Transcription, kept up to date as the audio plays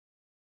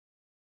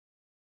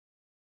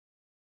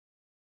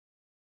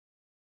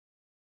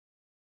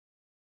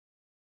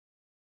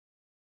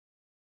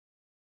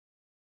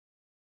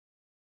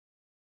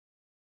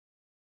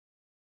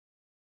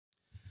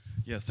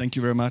Yeah, thank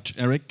you very much,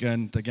 Eric,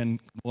 and again,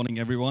 good morning,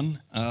 everyone.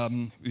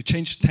 We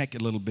changed tack a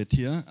little bit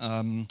here.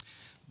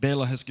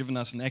 Bela has given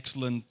us an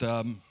excellent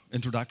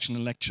introduction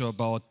and lecture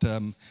about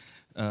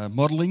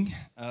modeling.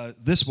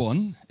 This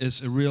one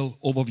is a real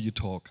overview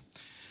talk.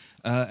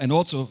 And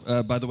also,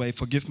 by the way,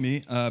 forgive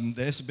me,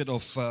 there is a bit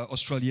of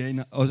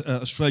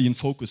Australian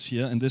focus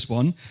here in this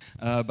one,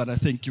 but I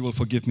think you will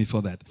forgive me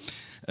for that.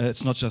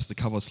 It's not just the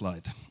cover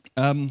slide.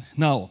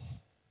 Now,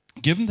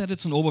 given that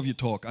it's an overview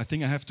talk, I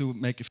think I have to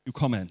make a few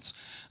comments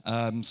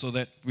so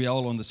that we are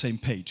all on the same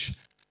page.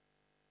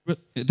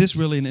 It is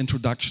really an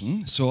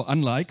introduction, so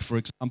unlike, for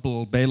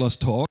example, Bela's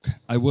talk,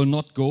 I will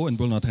not go and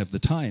will not have the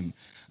time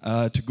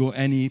to go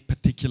any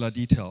particular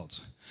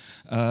details.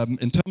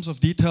 In terms of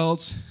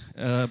details,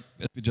 as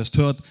we just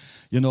heard,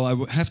 I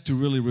would have to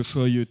really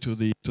refer you to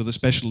the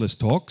specialist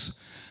talks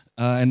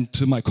and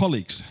to my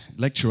colleagues,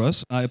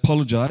 lecturers. I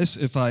apologize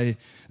if I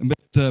am a bit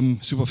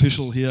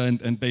superficial here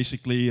and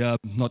basically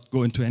not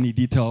go into any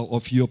detail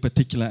of your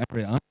particular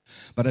area.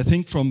 But I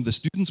think from the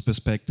student's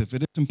perspective,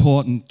 it is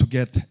important to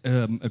get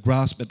a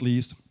grasp at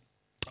least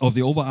of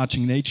the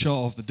overarching nature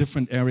of the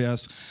different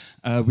areas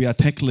we are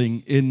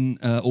tackling in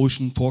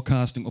ocean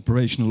forecasting,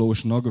 operational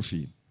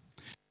oceanography.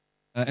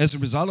 As a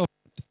result of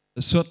it,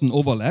 a certain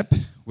overlap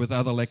with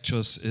other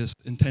lectures is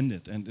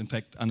intended and in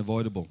fact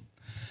unavoidable.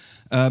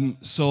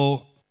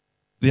 So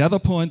the other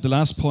point, the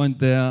last point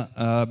there,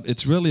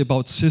 it's really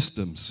about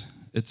systems.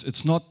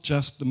 It's not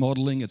just the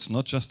modeling, it's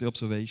not just the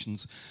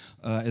observations.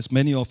 As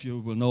many of you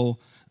will know,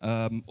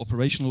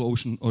 operational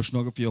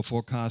oceanography or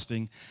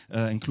forecasting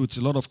includes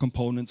a lot of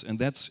components, and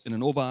that's in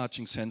an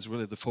overarching sense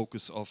really the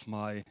focus of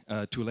my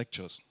two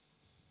lectures.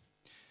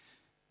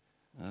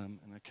 And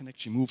I can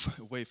actually move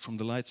away from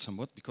the light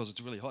somewhat because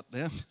it's really hot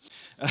there.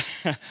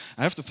 I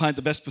have to find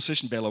the best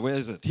position, Bela. Where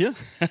is it? Here?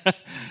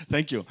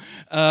 Thank you.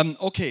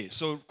 Okay,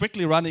 so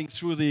quickly running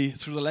through the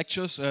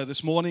lectures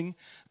this morning.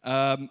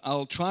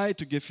 I'll try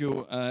to give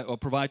you or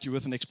provide you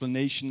with an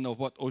explanation of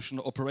what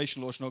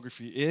operational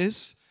oceanography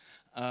is.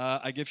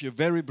 I give you a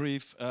very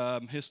brief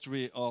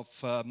history of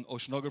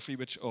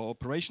oceanography, or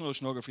operational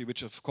oceanography,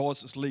 which of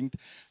course is linked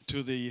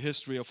to the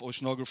history of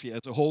oceanography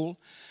as a whole.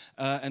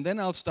 And then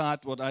I'll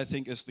start what I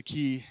think is the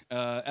key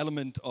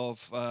element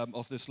of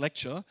this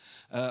lecture,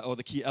 or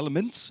the key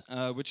elements,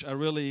 which are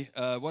really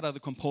what are the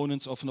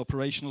components of an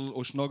operational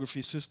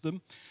oceanography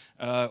system.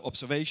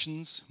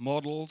 Observations,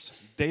 models,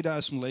 data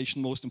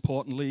assimilation, most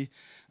importantly,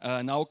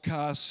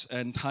 nowcasts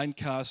and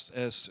hindcasts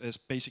as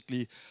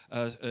basically,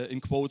 in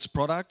quotes,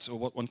 products, or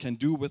what one can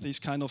do with these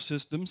kind of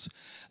systems.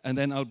 And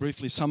then I'll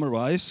briefly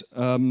summarize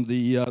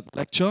the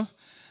lecture.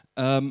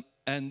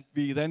 And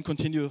we then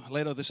continue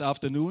later this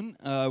afternoon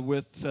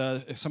with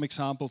some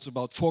examples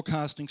about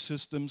forecasting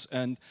systems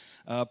and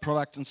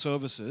products and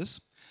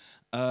services.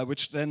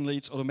 Which then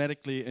leads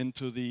automatically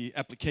into the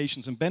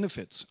applications and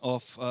benefits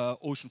of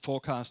ocean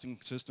forecasting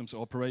systems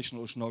or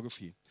operational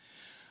oceanography.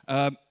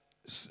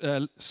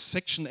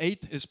 Section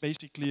 8 is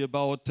basically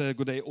about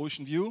Godae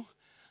OceanView.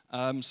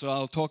 So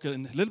I'll talk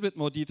in a little bit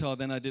more detail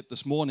than I did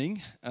this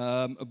morning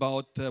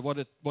about what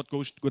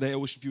Godae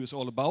OceanView is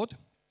all about.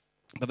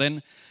 But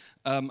then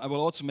I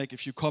will also make a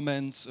few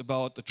comments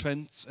about the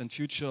trends and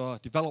future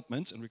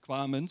developments and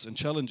requirements and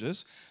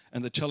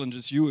the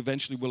challenges you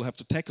eventually will have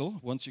to tackle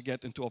once you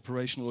get into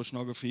operational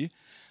oceanography,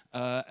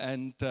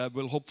 and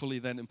will hopefully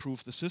then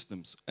improve the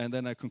systems. And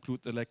then I conclude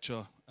the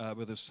lecture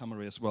with a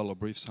summary as well, a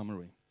brief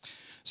summary.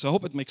 So I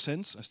hope it makes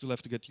sense. I still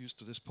have to get used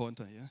to this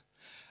pointer here.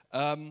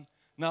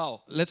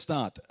 Now, let's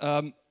start.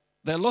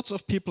 There are lots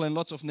of people and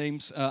lots of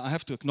names I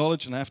have to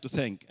acknowledge and I have to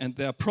thank. And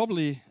there are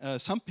probably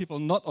some people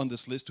not on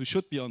this list who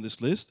should be on this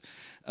list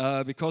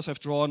because I've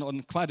drawn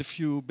on quite a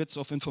few bits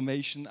of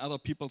information, other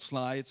people's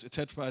slides,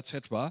 etc.,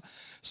 etc.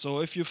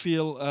 So if you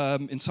feel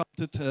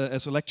insulted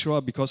as a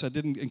lecturer because I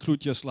didn't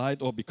include your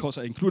slide or because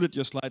I included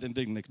your slide and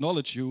didn't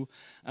acknowledge you,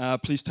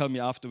 please tell me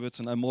afterwards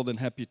and I'm more than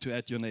happy to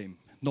add your name.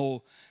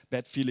 No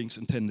bad feelings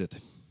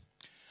intended.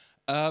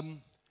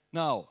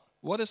 Now,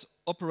 what is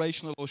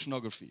operational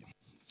oceanography?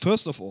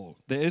 First of all,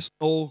 there is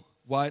no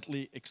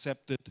widely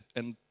accepted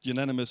and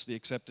unanimously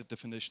accepted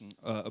definition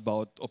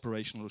about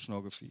operational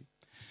oceanography.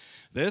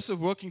 There is a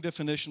working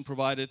definition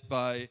provided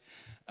by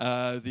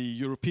the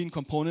European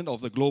component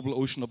of the Global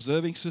Ocean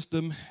Observing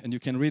System, and you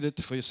can read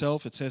it for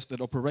yourself. It says that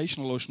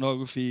operational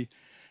oceanography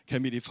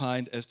can be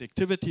defined as the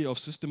activity of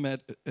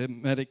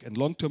systematic and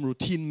long-term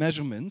routine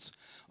measurements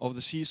of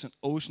the seas and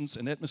oceans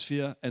and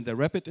atmosphere and their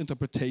rapid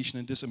interpretation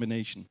and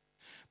dissemination.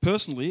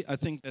 Personally, I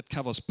think that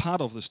covers part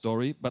of the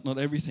story, but not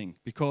everything,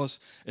 because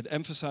it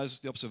emphasizes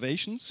the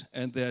observations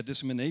and their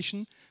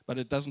dissemination, but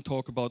it doesn't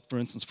talk about, for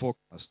instance,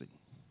 forecasting.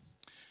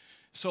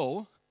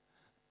 So,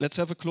 let's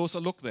have a closer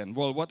look then.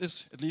 Well, what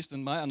is, at least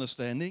in my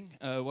understanding,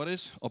 what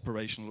is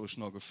operational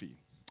oceanography?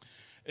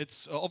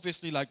 It's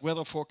obviously like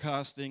weather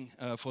forecasting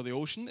for the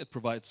ocean. It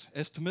provides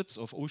estimates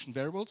of ocean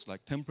variables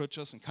like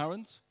temperatures and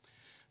currents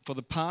for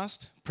the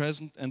past,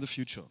 present, and the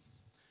future.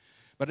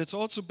 But it's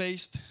also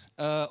based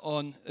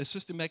on a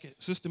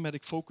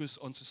systematic focus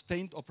on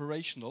sustained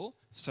operational,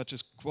 such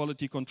as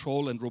quality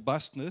control and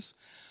robustness,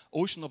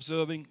 ocean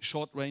observing,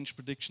 short-range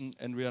prediction,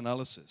 and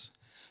reanalysis.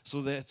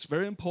 So that's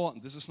very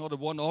important. This is not a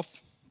one-off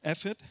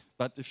effort,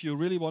 but if you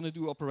really want to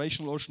do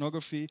operational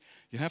oceanography,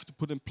 you have to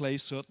put in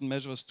place certain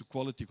measures to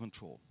quality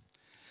control.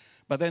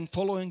 But then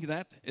following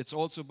that, it's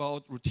also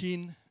about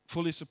routine,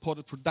 fully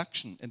supported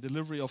production and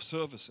delivery of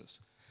services.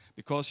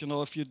 Because, you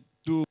know, if you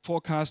do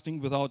forecasting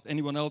without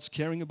anyone else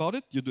caring about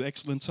it, you do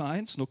excellent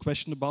science, no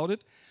question about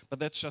it, but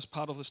that's just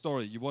part of the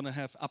story. You want to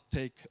have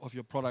uptake of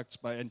your products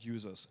by end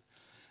users.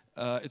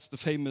 It's the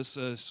famous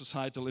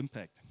societal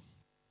impact.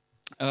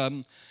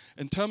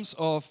 In terms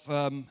of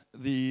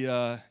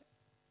the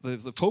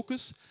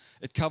focus,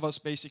 it covers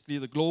basically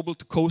the global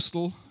to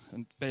coastal,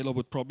 and Baylor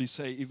would probably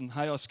say even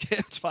higher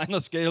scales, finer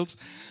scales,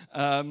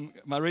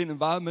 marine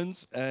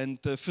environments, and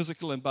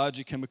physical and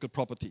biogeochemical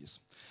properties.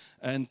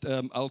 And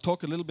I'll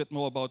talk a little bit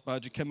more about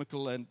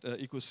biogeochemical and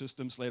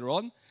ecosystems later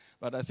on,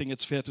 but I think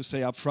it's fair to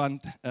say up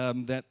front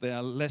that they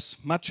are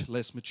much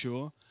less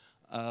mature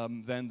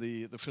than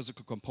the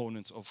physical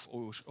components of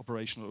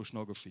operational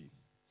oceanography.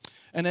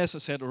 And as I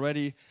said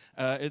already,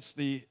 it's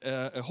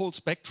a whole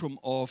spectrum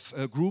of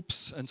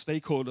groups and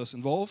stakeholders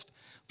involved,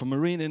 from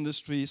marine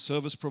industry,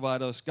 service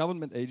providers,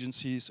 government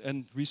agencies,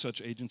 and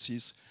research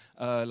agencies,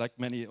 like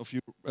many of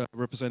you,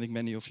 representing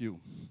many of you.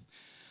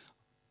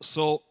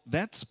 So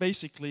that's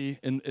basically,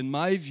 in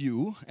my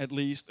view, at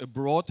least, a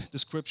broad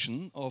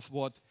description of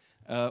what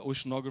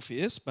oceanography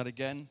is, but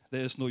again,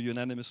 there is no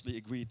unanimously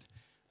agreed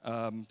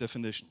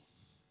definition.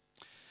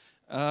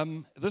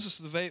 This is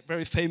the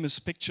very famous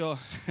picture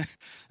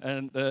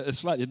and a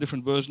slightly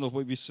different version of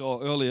what we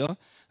saw earlier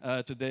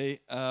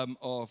today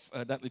of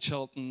Dudley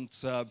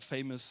Shelton's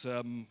famous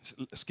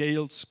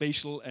scales,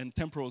 spatial and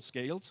temporal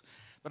scales.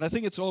 But I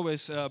think it's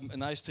always a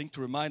nice thing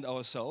to remind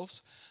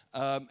ourselves.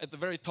 At the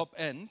very top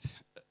end,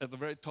 at the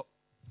very top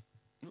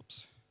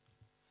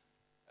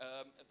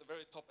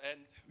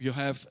end, you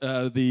have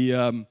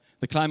the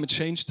climate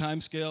change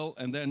timescale,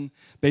 and then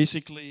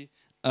basically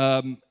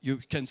you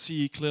can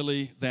see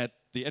clearly that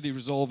the eddy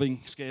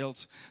resolving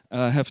scales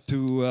have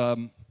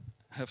to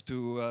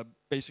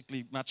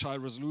basically much higher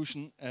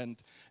resolution and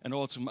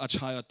also much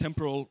higher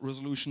temporal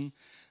resolution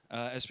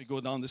as we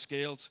go down the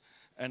scales.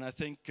 And I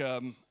think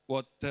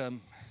what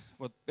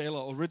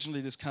Baylor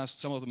originally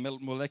discussed, some of the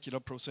molecular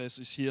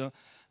processes here,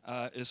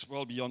 is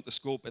well beyond the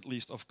scope, at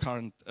least, of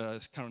current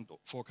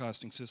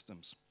forecasting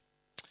systems.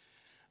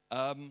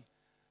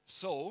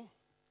 So,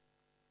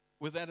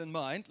 with that in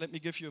mind, let me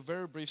give you a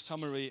very brief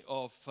summary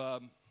of,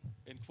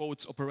 in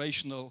quotes,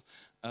 operational,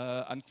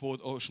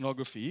 unquote,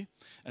 oceanography.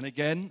 And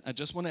again, I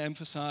just want to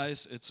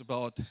emphasize it's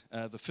about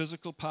the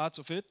physical parts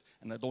of it,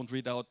 and I don't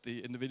read out the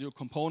individual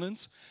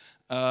components.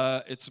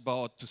 It's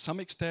about, to some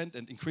extent,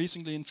 and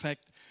increasingly, in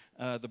fact,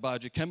 the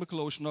biogeochemical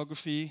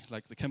oceanography,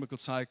 like the chemical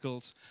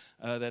cycles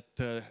that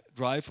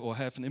drive or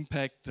have an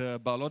impact,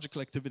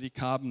 biological activity,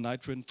 carbon,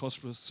 nitrogen,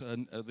 phosphorus,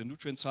 and the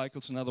nutrient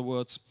cycles, in other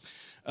words.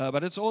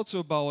 But it's also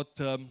about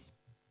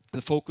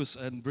the focus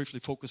and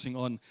briefly focusing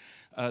on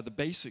the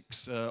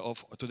basics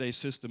of today's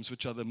systems,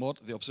 which are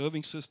the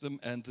observing system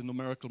and the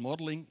numerical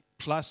modeling,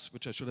 plus,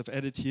 which I should have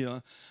added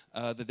here,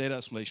 the data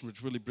assimilation,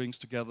 which really brings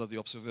together the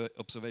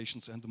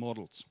observations and the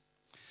models.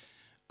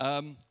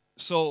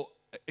 So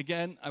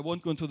again, I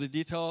won't go into the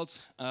details,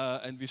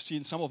 and we've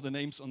seen some of the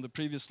names on the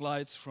previous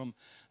slides from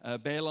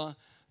Baylor.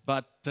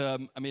 But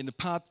I mean,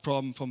 apart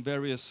from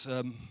various,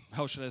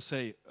 how should I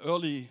say,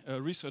 early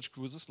research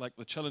cruises, like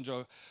the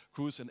Challenger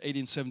cruise in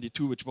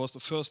 1872, which was the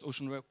first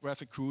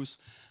oceanographic cruise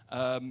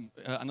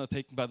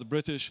undertaken by the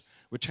British,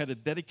 which had a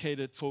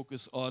dedicated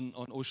focus on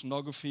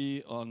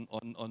oceanography,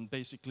 on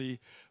basically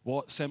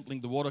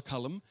sampling the water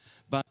column.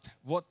 But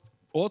what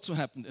also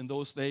happened in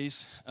those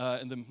days,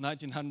 in the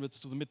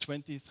 1900s to the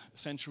mid-20th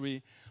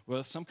century,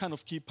 were some kind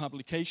of key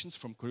publications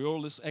from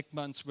Coriolis,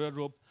 Ekman,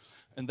 Sverdrup,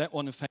 and that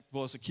one, in fact,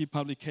 was a key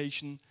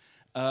publication.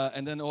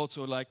 And then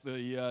also like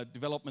the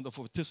development of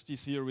vorticity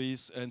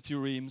theories and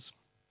theorems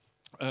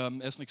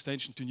as an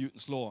extension to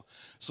Newton's law.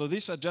 So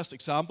these are just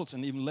examples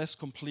and even less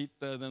complete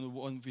than the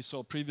one we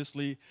saw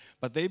previously,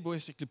 but they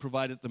basically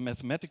provided the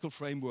mathematical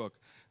framework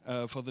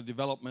for the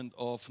development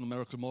of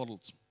numerical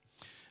models.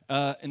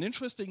 An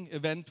interesting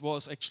event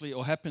was actually,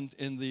 or happened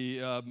in the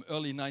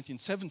early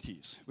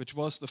 1970s, which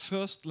was the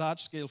first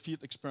large-scale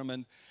field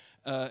experiment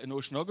in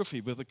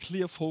oceanography with a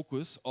clear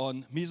focus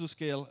on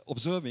mesoscale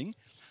observing,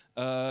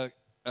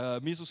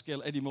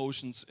 mesoscale eddy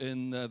motions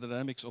in the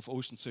dynamics of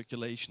ocean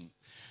circulation.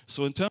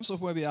 So in terms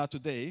of where we are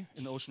today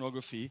in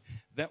oceanography,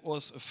 that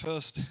was a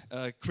first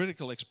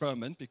critical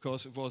experiment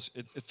because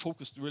it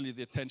focused really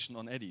the attention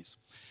on eddies.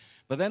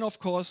 But then, of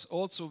course,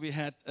 also we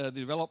had the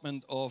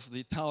development of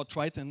the Tau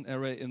Triton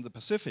array in the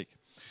Pacific,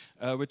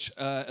 which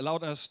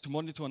allowed us to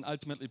monitor and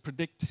ultimately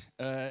predict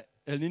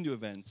El Nino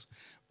events.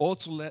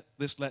 Also,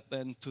 this led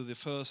then to the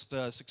first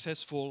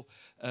successful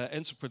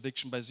ENSO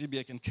prediction by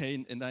Zibiak and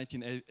Kane in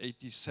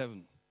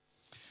 1987.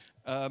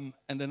 And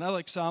another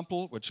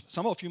example, which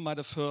some of you might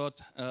have heard,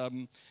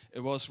 it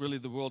was really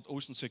the World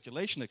Ocean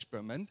Circulation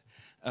Experiment,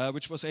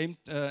 which was aimed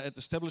at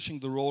establishing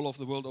the role of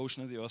the world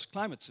ocean in the Earth's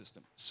climate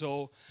system.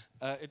 So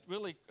it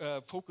really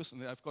focused,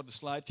 and I've got a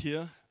slide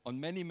here, on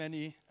many,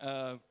 many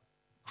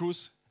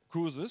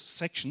cruises,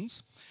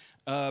 sections.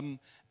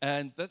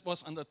 And that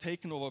was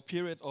undertaken over a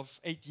period of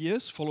 8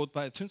 years, followed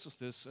by a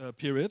synthesis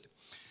period.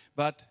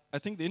 But I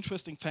think the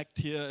interesting fact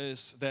here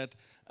is that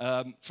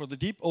for the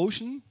deep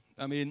ocean,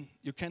 I mean,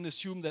 you can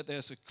assume that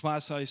there's a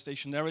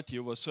quasi-stationarity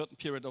over a certain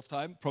period of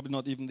time, probably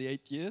not even the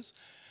 8 years.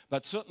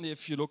 But certainly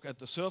if you look at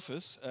the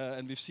surface,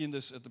 and we've seen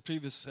this at the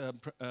previous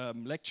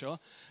lecture,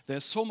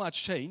 there's so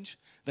much change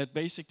that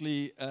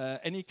basically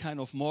any kind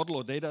of model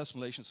or data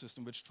assimilation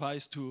system which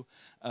tries to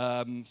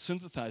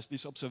synthesize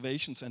these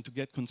observations and to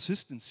get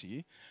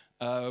consistency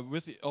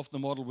of the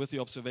model with the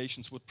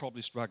observations would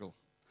probably struggle.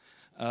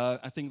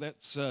 I think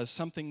that's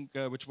something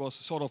which was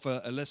sort of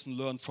a lesson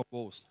learned from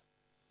both.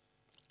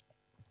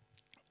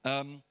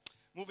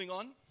 Moving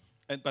on,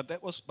 but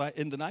that was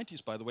in the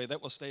 90s, by the way,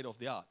 that was state of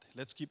the art.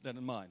 Let's keep that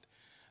in mind.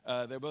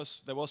 There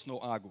was no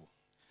Argo.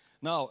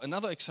 Now,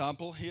 another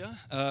example here,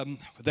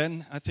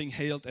 then I think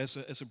hailed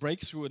as a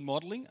breakthrough in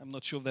modeling. I'm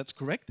not sure if that's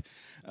correct.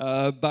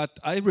 But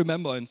I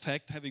remember, in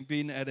fact, having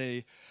been at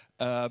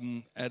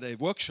a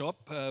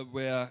workshop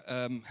where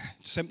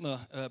Sempner,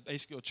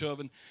 basically, or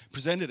Chervin,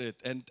 presented it,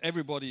 and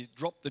everybody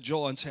dropped the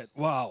jaw and said,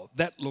 wow,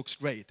 that looks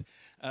great.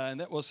 And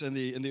that was in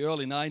the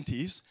early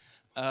 90s.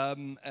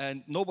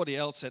 And nobody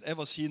else had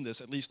ever seen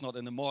this, at least not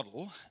in a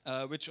model,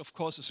 which of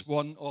course is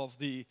one of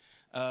the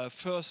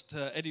first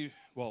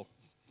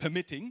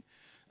permitting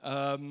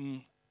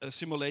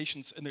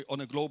simulations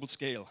on a global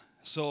scale.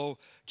 So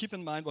keep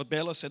in mind what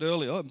Bela said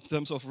earlier in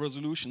terms of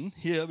resolution.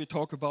 Here we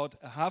talk about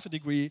a half a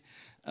degree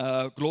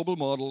global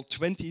model,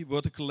 20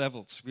 vertical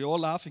levels. We're all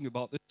laughing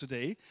about this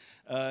today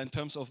in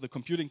terms of the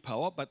computing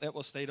power, but that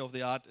was state of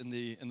the art in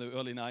the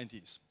early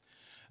 90s.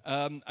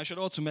 I should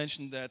also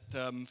mention that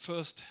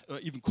first,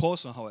 even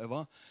coarser,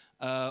 however,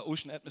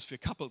 ocean atmosphere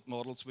coupled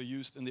models were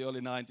used in the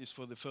early 90s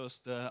for the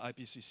first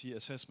IPCC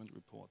assessment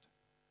report.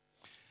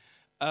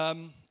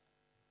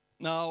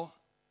 Now,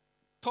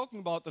 talking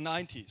about the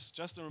 90s,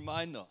 just a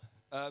reminder,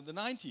 the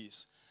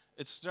 90s,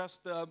 it's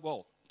just,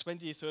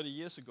 20, 30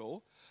 years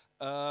ago,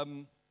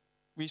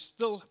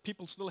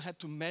 people still had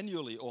to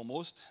manually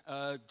almost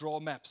draw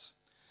maps.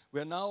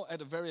 We're now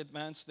at a very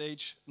advanced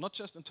stage, not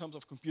just in terms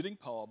of computing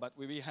power, but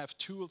we have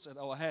tools at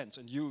our hands,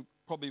 and you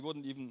probably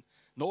wouldn't even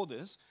know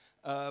this,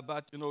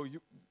 but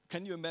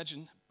can you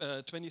imagine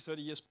 20,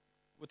 30 years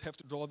would have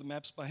to draw the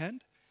maps by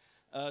hand?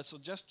 So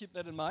just keep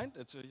that in mind.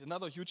 It's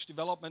another huge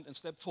development and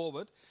step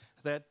forward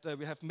that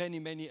we have many,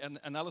 many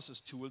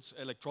analysis tools,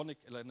 electronic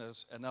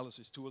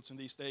analysis tools in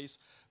these days,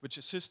 which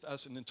assist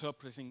us in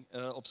interpreting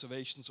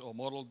observations or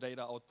model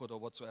data output or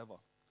whatsoever.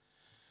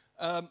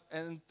 I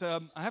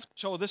have to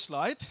show this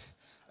slide.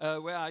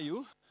 Where are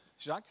you,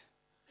 Jacques?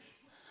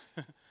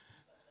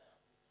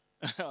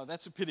 Oh,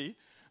 that's a pity,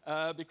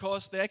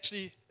 because they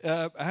actually,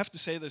 I have to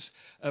say this,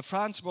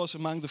 France was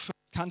among the first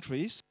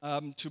countries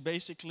to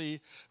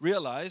basically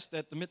realize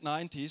that the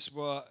mid-90s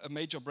were a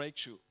major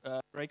breakthrough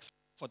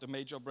for the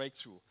major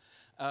breakthrough.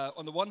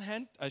 On the one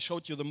hand, I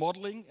showed you the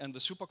modeling and the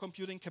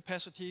supercomputing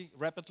capacity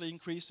rapidly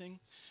increasing.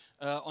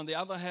 On the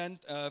other hand,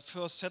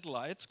 first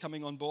satellites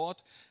coming on board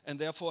and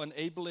therefore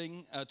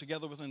enabling,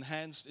 together with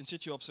enhanced in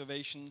situ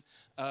observation,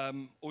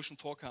 ocean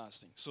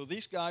forecasting. So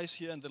these guys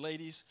here and the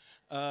ladies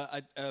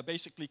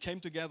basically came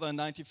together in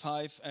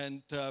 '95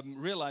 and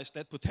realized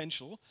that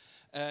potential.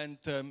 And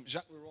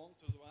Jacques Leron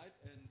to the right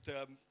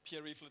and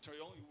Pierre-Yves Le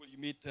Terrion, who you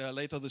meet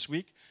later this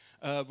week,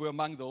 were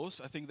among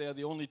those. I think they are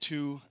the only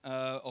two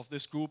of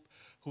this group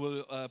who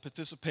will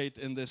participate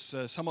in this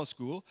summer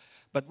school.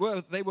 But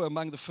they were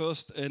among the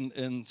first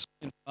in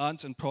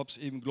France and perhaps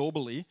even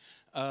globally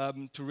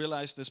to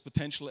realize this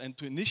potential and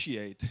to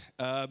initiate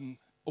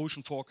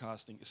ocean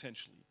forecasting,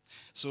 essentially.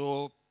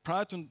 So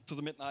prior to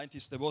the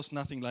mid-90s, there was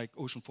nothing like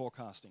ocean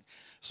forecasting.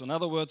 So in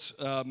other words,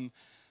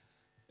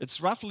 it's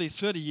roughly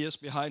 30 years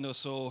behind or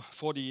so,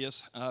 40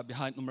 years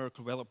behind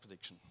numerical weather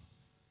prediction.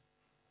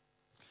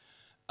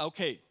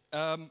 Okay,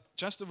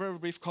 just a very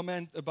brief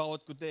comment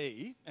about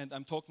Godae, and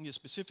I'm talking here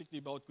specifically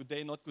about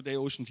Godae, not Godae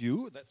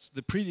OceanView. That's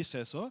the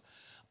predecessor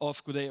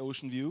of Godae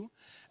OceanView.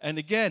 And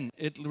again,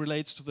 it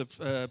relates to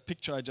the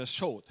picture I just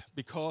showed,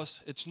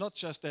 because it's not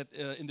just that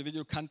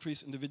individual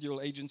countries, individual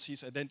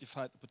agencies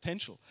identified the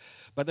potential,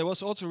 but there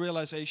was also a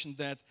realization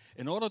that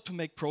in order to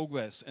make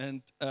progress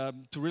and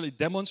to really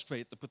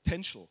demonstrate the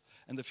potential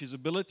and the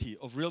feasibility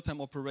of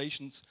real-time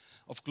operations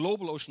of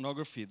global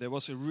oceanography, there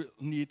was a real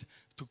need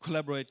to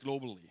collaborate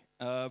globally.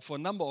 For a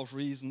number of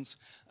reasons.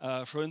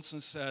 For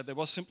instance, there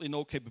was simply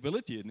no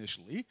capability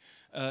initially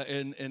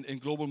in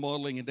global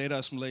modeling and data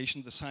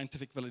assimilation, the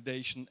scientific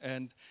validation,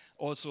 and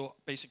also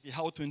basically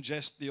how to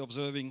ingest the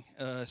observing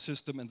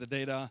system and the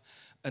data.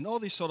 And all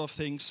these sort of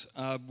things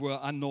were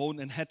unknown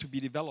and had to be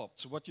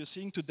developed. So what you're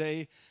seeing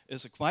today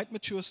is a quite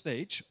mature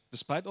stage,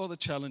 despite all the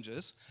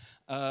challenges,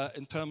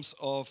 in terms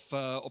of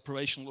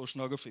operational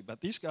oceanography. But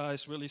these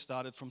guys really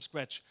started from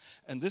scratch.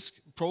 And this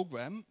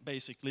program,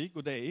 basically,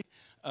 Godae,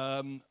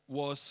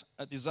 was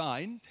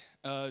designed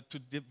to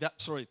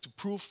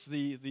prove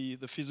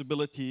the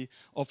feasibility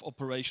of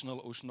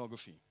operational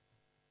oceanography.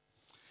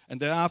 And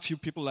there are a few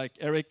people like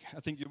Eric. I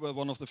think you were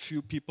one of the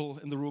few people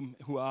in the room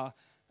who were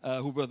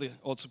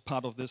also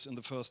part of this in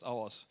the first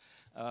hours.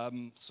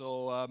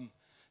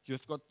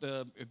 You've got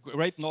a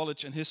great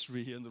knowledge and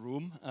history here in the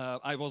room.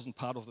 I wasn't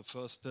part of the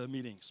first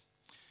meetings.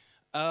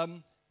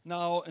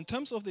 Now, in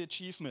terms of the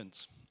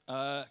achievements,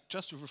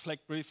 just to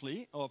reflect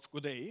briefly of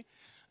Godae,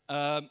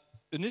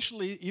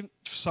 initially,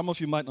 some of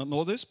you might not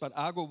know this, but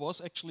Argo was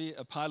actually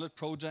a pilot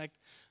project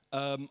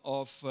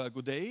of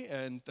Godae,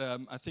 and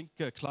I think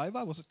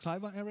Cliver, was it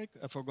Cliver, Eric?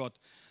 I forgot.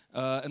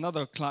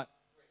 Another Cliver.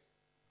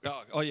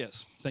 Oh,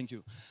 yes, thank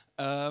you.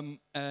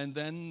 And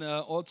then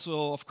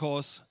also, of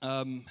course,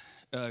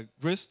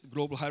 GRIST,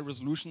 Global High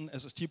Resolution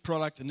SST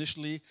product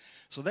initially.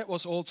 So that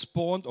was all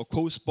spawned or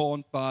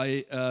co-spawned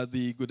by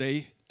the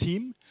Godae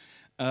team.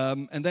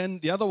 And then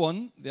the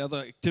other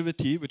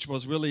activity, which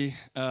was really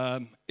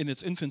in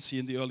its infancy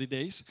in the early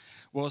days,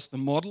 was the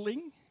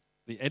modeling,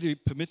 the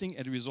eddy-permitting,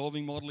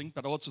 eddy-resolving modeling,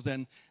 but also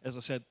then, as I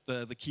said,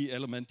 the key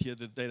element here,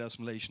 the data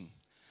assimilation.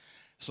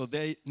 So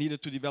they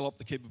needed to develop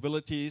the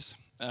capabilities,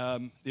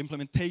 the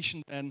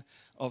implementation then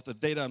of the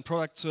data and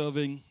product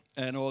serving,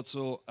 and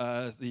also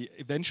the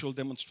eventual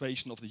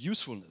demonstration of the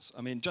usefulness.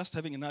 I mean, just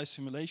having a nice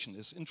simulation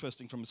is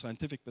interesting from a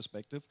scientific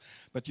perspective,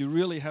 but you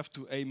really have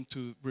to aim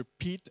to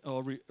repeat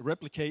or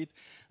replicate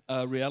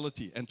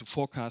reality and to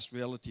forecast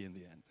reality in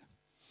the end.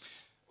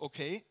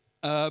 Okay,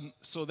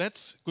 so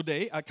that's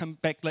Godae. I come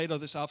back later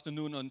this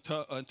afternoon in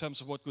terms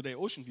of what Godae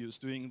OceanView is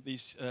doing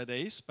these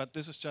days, but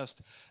this is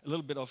just a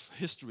little bit of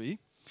history.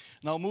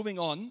 Now moving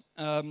on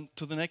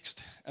to the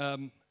next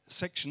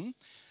section,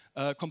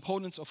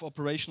 components of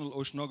operational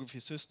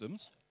oceanography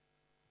systems.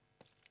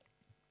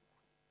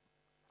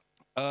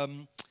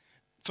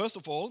 First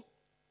of all,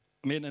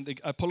 I mean, and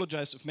I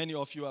apologize if many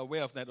of you are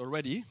aware of that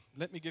already.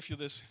 Let me give you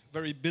this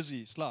very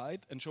busy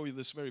slide and show you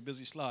this very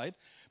busy slide.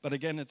 But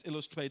again, it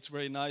illustrates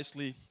very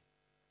nicely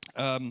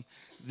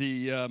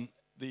the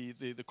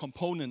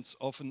components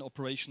of an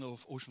operational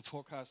ocean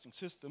forecasting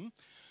system.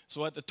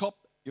 So at the top,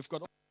 you've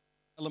got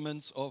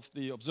elements of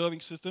the observing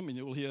system, and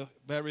you will hear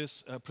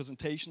various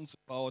presentations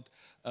about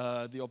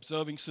the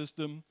observing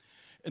system.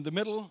 In the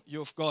middle,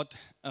 you've got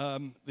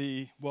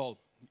the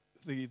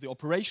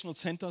operational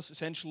centers,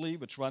 essentially,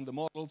 which run the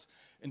models,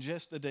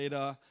 ingest the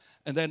data,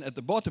 and then at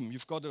the bottom,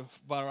 you've got a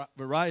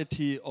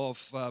variety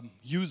of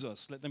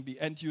users. Let them be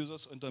end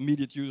users,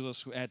 intermediate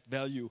users who add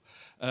value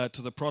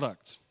to the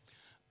product.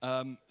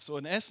 So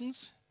in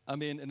essence, I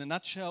mean, in a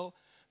nutshell,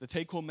 the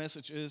take-home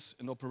message is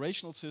an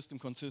operational system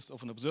consists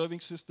of an observing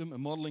system, a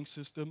modeling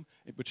system,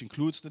 which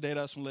includes the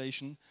data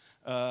assimilation.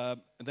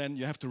 Then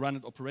you have to run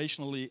it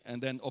operationally,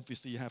 and then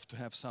obviously you have to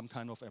have some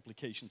kind of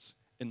applications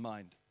in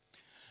mind.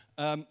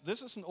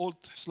 This is an old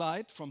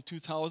slide from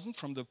 2000,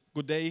 from the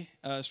Godae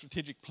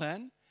strategic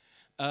plan.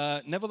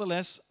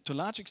 Nevertheless, to a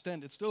large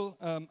extent, it's still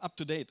up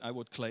to date, I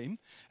would claim.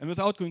 And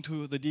without going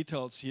to the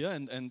details here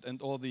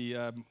and all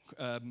the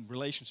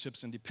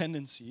relationships and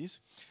dependencies,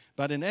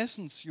 but in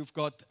essence, you've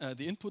got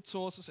the input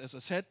sources, as I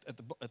said, at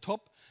the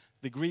top,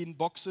 the green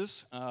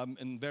boxes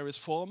in various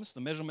forms, the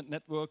measurement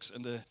networks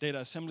and the data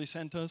assembly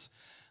centers.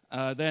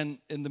 Then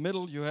in the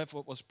middle, you have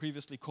what was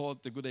previously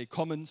called the Godae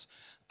Commons,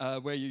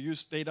 where you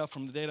use data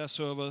from the data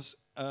servers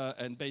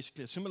and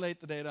basically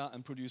assimilate the data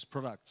and produce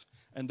products.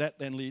 And that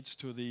then leads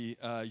to the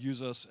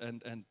users,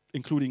 and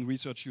including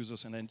research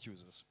users and end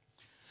users.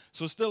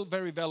 So still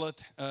very valid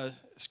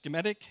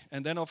schematic.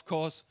 And then, of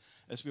course,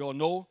 as we all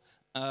know,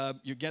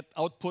 you get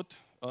output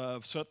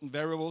of certain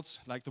variables,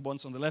 like the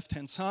ones on the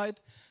left-hand side,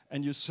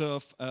 and you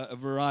serve a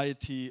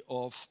variety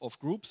of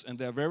groups. And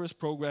there are various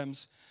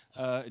programs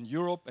in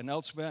Europe and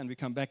elsewhere, and we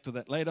come back to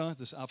that later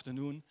this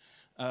afternoon,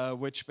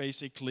 which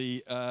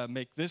basically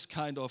make this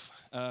kind of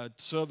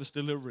service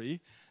delivery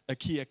a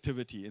key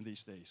activity in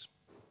these days.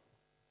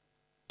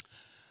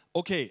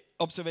 Okay,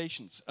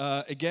 observations.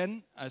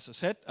 Again, as I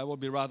said, I will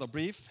be rather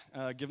brief,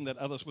 given that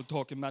others will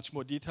talk in much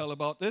more detail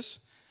about this.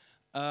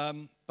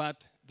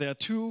 But there are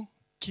two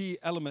key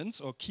elements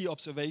or key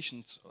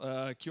observations,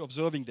 key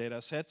observing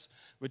data sets,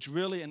 which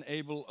really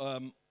enable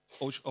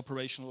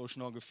operational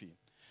oceanography.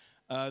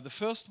 The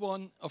first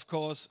one, of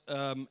course,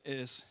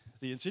 is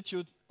the in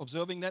situ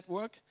observing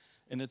network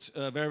in its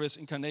various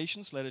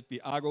incarnations, let it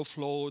be Argo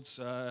floats,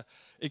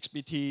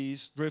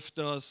 XBTs,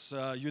 drifters,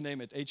 you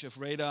name it, HF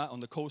radar on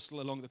the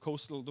coastal, along the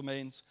coastal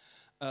domains,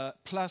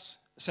 plus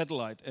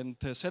satellite. And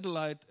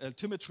satellite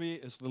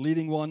altimetry is the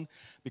leading one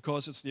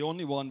because it's the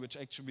only one which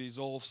actually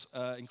resolves,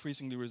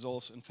 increasingly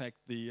resolves, in fact,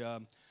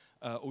 the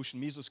ocean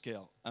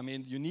mesoscale. I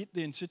mean, you need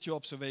the in situ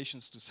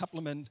observations to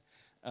supplement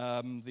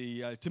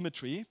the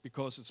altimetry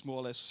because it's more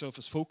or less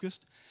surface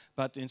focused,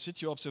 but the in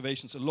situ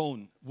observations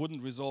alone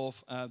wouldn't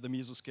resolve the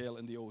mesoscale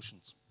in the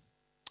oceans.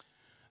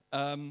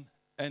 And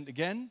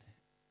again,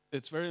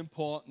 it's very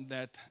important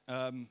that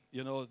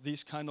you know,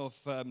 these kind of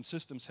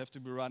systems have to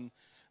be run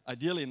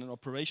ideally in an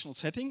operational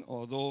setting,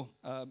 although,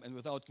 and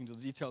without going into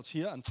the details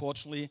here,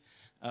 unfortunately,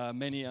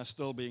 many are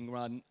still being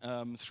run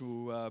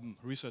through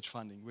research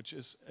funding, which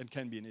is and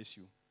can be an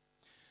issue.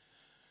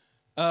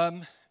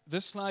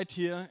 This slide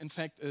here, in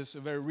fact, is a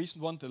very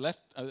recent one,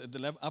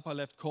 the upper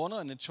left corner,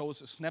 and it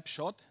shows a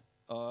snapshot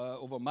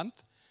over a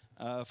month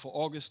for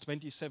August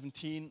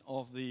 2017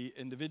 of the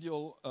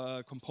individual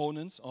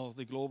components of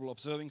the global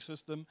observing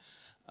system.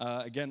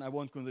 Again, I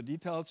won't go into the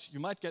details. You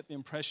might get the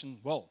impression,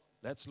 well,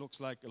 that looks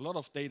like a lot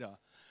of data.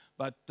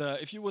 But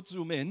if you would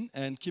zoom in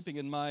and keeping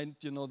in mind,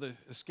 you know, the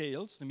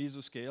scales, the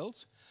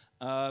mesoscales,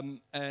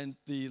 and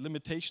the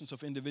limitations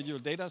of individual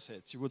data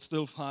sets, you would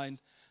still find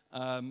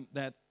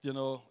that, you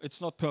know, it's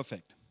not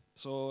perfect.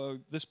 So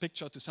this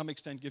picture, to some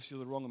extent, gives you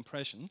the wrong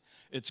impression.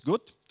 It's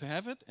good to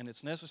have it, and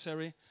it's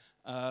necessary.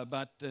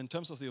 But in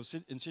terms of the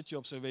in situ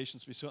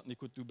observations, we certainly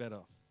could do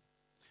better.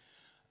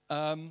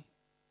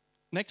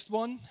 Next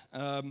one,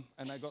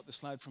 and I got the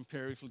slide from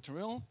Pierre-Yves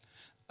Leterrier.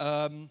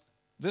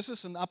 This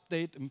is an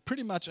update, and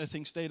pretty much, I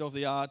think, state of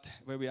the art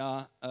where we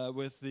are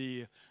with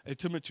the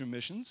altimetry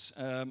missions.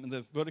 And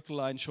the vertical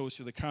line shows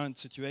you the current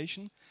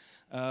situation,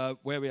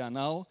 where we are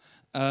now.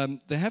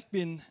 There have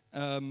been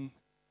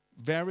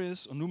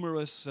various or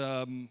numerous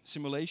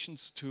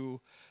simulations to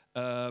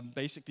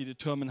basically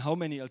determine how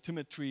many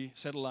altimetry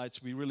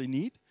satellites we really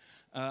need.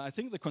 I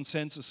think the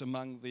consensus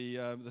among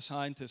the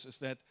scientists is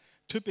that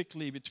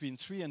typically between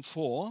 3 and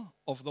 4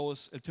 of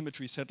those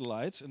altimetry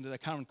satellites, in their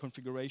current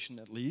configuration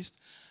at least,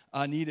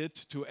 are needed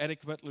to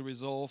adequately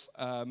resolve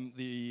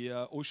the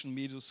ocean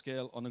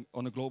mesoscale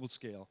on a global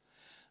scale.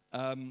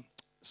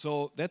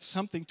 So that's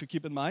something to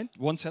keep in mind.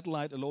 One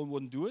satellite alone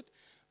wouldn't do it.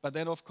 But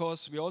then, of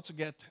course, we also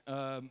get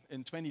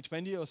in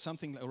 2020 or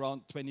something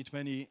around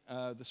 2020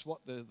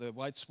 the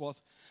wide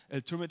swath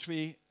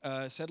altimetry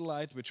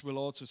satellite, which will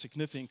also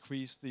significantly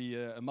increase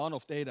the amount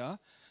of data.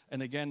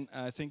 And again,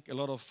 I think a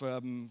lot of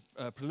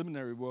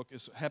preliminary work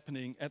is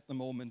happening at the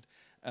moment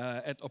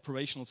at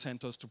operational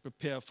centers to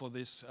prepare for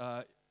this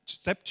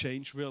step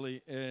change,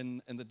 really,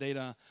 in the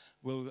data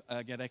we'll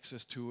get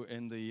access to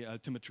in the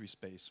altimetry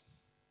space.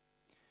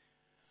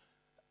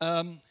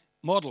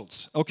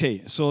 Models.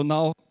 Okay, so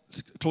now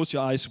close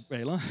your eyes,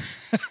 Baylor.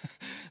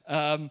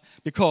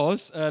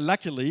 Because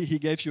luckily he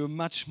gave you a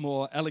much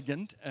more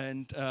elegant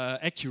and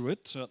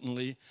accurate,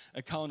 certainly,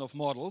 account of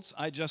models.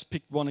 I just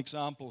picked one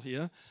example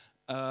here.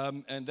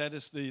 And that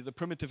is the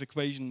primitive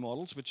equation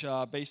models, which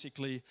are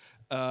basically,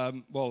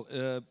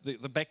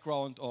 the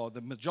background or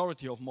the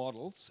majority of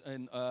models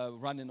and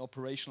run in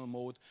operational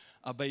mode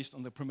are based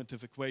on the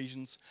primitive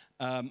equations.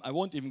 I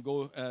won't even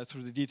go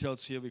through the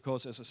details here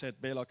because, as I said,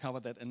 Baylor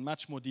covered that in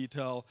much more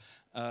detail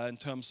in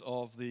terms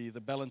of the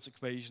balance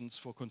equations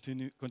for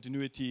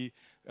continuity,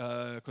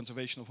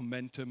 conservation of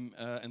momentum,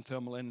 and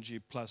thermal energy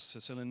plus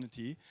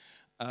salinity.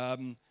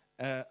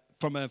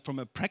 From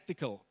a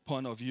practical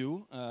point of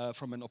view,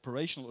 from an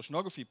operational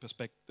oceanography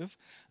perspective,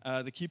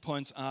 the key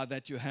points are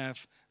that you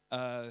have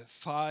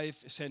 5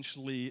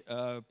 essentially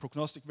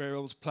prognostic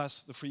variables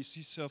plus the free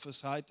sea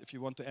surface height, if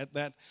you want to add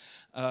that,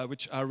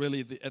 which are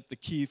really at the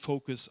key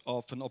focus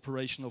of an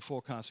operational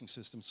forecasting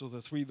system. So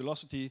the 3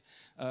 velocity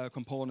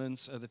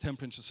components, the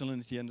temperature,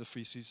 salinity, and the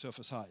free sea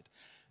surface height.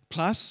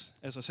 Plus,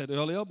 as I said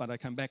earlier, but I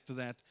come back to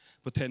that,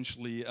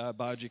 potentially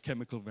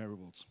biogeochemical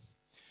variables.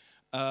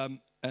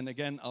 And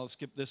again, I'll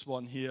skip this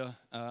one here.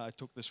 I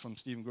took this from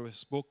Stephen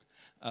Griffith's book,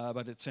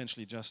 but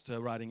essentially just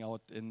writing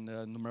out in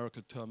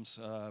numerical terms,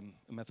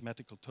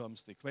 mathematical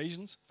terms, the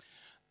equations.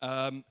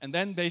 And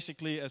then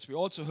basically, as we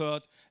also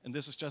heard, and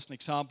this is just an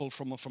example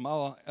from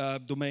our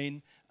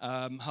domain,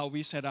 how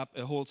we set up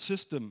a whole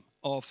system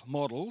of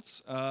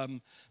models,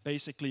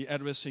 basically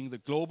addressing the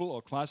global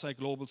or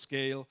quasi-global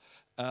scale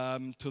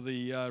to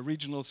the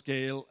regional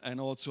scale,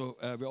 and also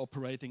we're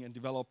operating and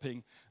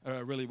developing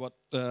really what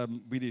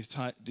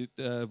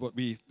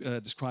we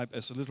describe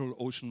as a littoral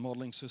ocean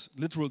modeling system,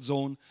 littoral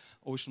zone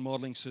ocean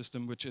modeling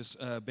system, which is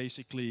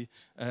basically,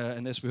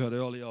 and as we heard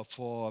earlier,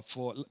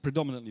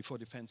 predominantly for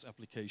defense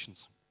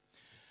applications.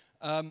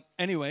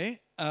 Anyway,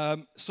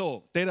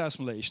 so data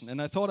assimilation,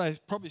 and I thought I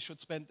probably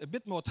should spend a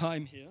bit more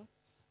time here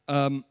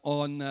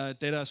on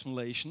data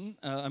assimilation.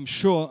 I'm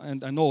sure,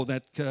 and I know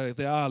that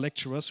there are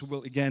lecturers who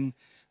will again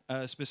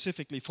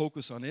specifically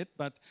focus on it,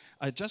 but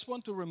I just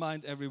want to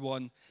remind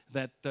everyone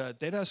that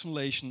data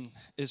assimilation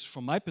is,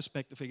 from my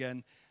perspective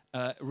again,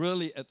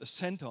 really at the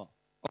center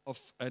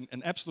of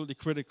and absolutely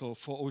critical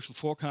for ocean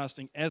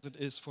forecasting as it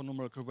is for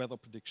numerical weather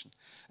prediction.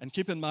 And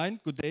keep in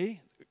mind, Godae,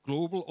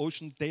 Global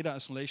Ocean Data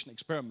Assimilation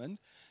Experiment,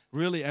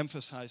 really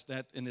emphasized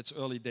that in its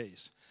early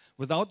days.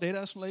 Without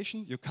data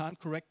assimilation, you can't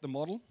correct the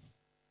model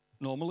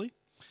normally.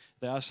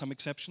 There are some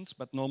exceptions,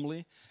 but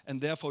normally, and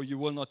therefore you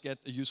will not get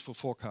a useful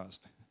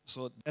forecast.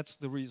 So that's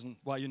the reason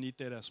why you need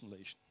data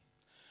assimilation.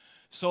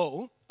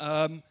 So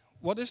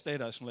what is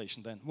data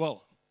assimilation then?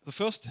 Well, the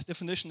first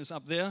definition is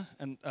up there,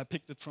 and I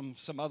picked it from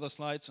some other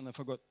slides, and I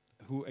forgot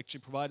who actually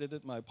provided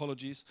it, my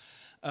apologies.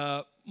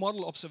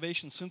 Model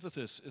observation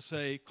synthesis is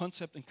a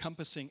concept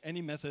encompassing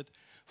any method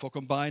for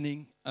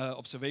combining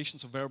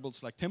observations of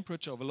variables like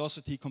temperature or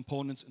velocity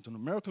components into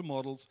numerical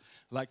models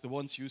like the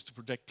ones used to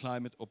project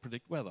climate or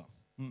predict weather.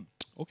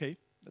 Okay,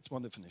 that's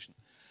one definition.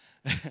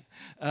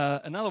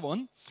 Another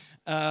one,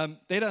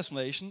 data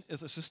assimilation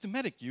is a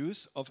systematic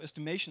use of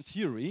estimation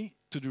theory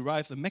to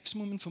derive the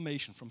maximum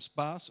information from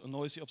sparse or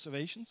noisy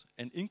observations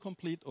and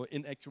incomplete or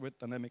inaccurate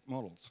dynamic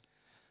models.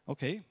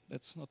 Okay,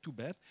 that's not too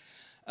bad.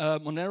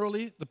 More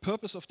narrowly, the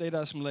purpose of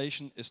data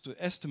assimilation is to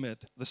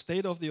estimate the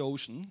state of the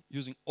ocean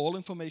using all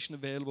information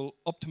available,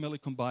 optimally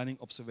combining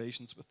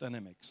observations with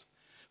dynamics.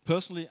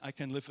 Personally, I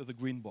can live with a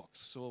green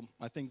box, so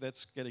I think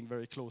that's getting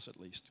very close at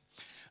least.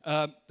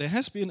 There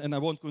has been, and I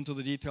won't go into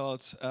the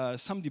details,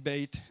 some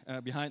debate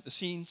behind the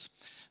scenes,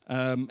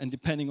 and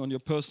depending on your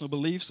personal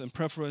beliefs and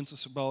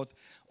preferences about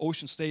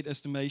ocean state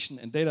estimation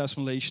and data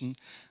assimilation,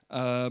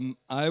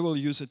 I will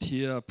use it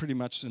here pretty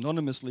much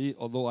synonymously,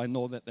 although I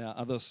know that there are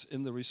others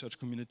in the research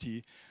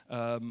community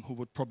who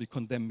would probably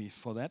condemn me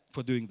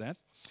for doing that.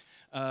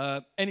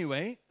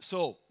 Anyway,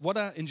 so what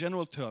are, in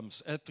general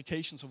terms,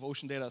 applications of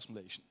ocean data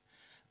assimilation?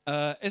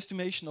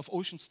 Estimation of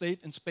ocean state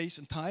in space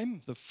and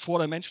time, the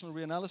four-dimensional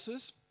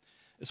reanalysis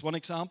is one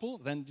example.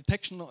 Then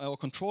detection or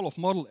control of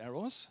model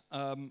errors,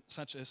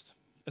 such as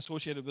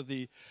associated with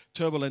the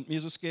turbulent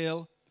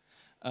mesoscale.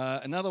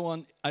 Another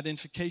one,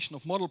 identification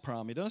of model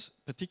parameters,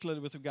 particularly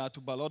with regard to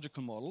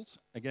biological models.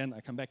 Again, I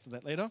come back to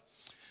that later.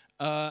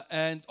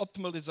 And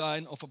optimal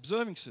design of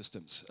observing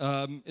systems.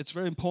 It's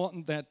very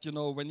important that, you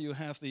know, when you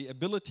have the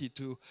ability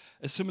to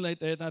assimilate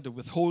data, to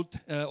withhold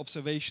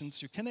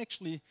observations, you can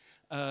actually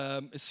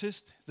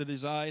assist the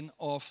design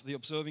of the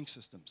observing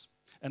systems.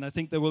 And I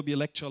think there will be a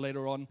lecture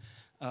later on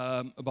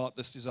about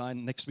this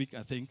design next week,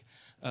 I think,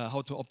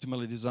 how to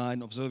optimally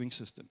design observing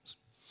systems.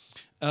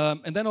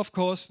 And then, of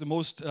course, the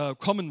most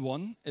common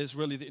one is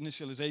really the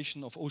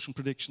initialization of ocean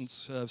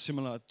predictions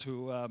similar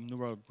to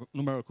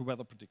numerical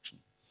weather prediction.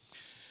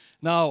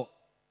 Now,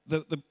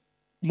 the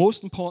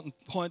most important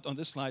point on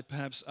this slide,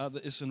 perhaps,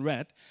 is in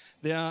red.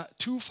 There are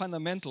two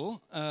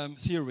fundamental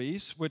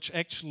theories which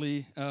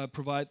actually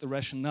provide the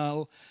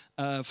rationale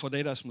for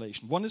data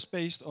assimilation. One is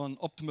based on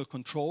optimal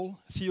control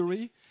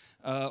theory,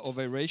 or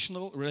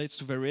relates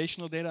to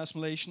variational data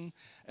assimilation,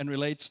 and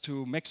relates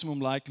to maximum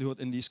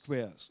likelihood in least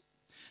squares.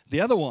 The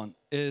other one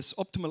is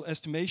optimal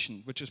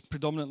estimation, which is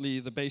predominantly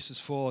the basis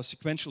for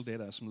sequential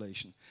data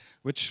assimilation,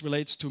 which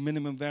relates to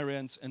minimum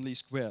variance and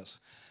least squares.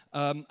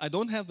 I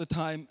don't have the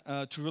time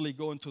to really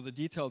go into the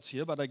details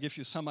here, but I give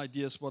you some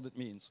ideas what it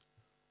means.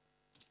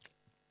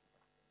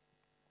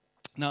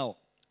 Now,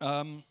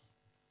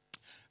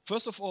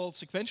 first of all,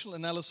 sequential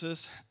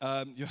analysis,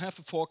 you have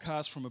a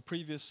forecast from a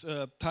previous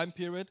time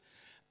period,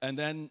 and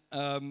then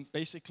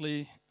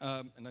basically,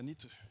 and I need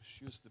to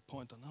use the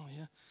pointer now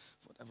here,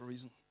 for whatever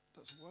reason it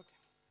doesn't work.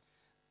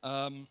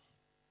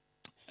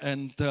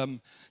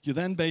 You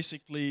then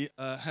basically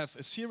have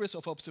a series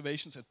of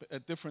observations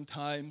at different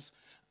times.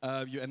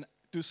 You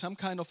do some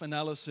kind of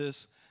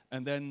analysis,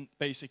 and then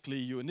basically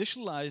you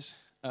initialize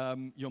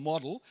your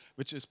model,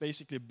 which is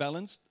basically a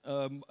balanced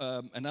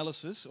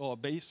analysis, or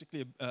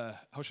basically,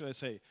 how should I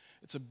say,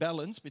 it's a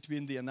balance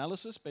between the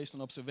analysis based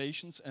on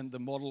observations and the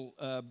model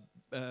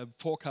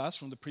forecast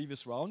from the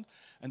previous round,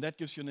 and that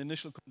gives you an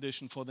initial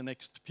condition for the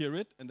next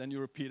period, and then you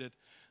repeat it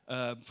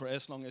for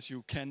as long as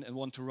you can and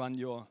want to run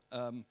your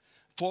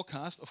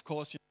forecast. Of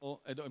course, you know,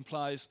 it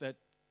implies that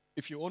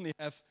if you only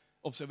have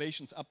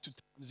observations up to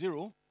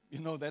 0, you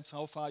know, that's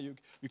how far you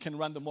can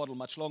run the model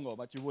much longer,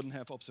 but you wouldn't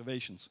have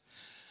observations.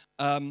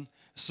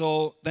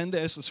 So then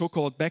there's the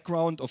so-called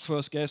background of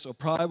first guess or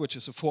prior, which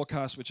is a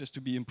forecast which is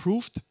to be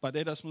improved by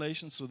data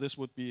assimilation. So this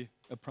would be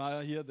a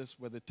prior here. This is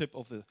where the tip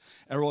of the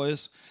arrow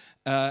is.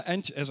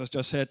 And as I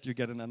just said, you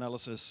get an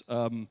analysis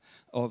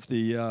of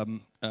the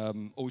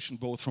ocean,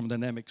 both from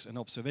dynamics and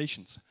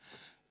observations.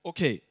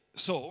 Okay,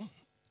 so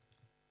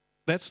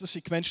that's the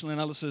sequential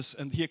analysis,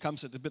 and here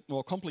comes it a bit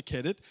more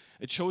complicated.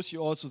 It shows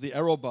you also the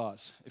error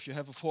bars. If you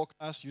have a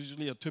forecast,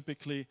 usually or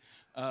typically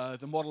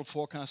the model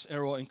forecast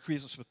error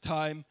increases with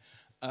time.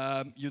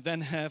 You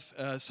then have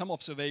some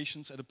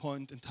observations at a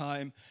point in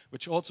time,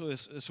 which also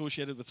is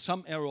associated with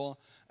some error,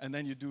 and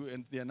then you do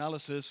the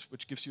analysis,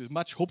 which gives you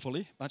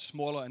hopefully, much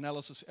smaller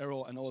analysis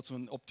error and also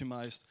an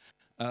optimized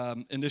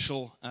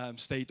initial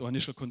state or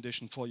initial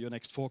condition for your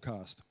next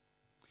forecast.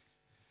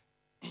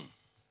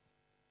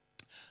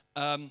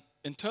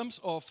 In terms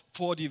of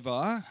 4D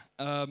VAR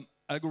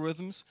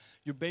algorithms,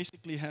 you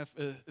basically have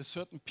a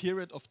certain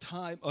period of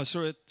time, or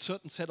sorry, a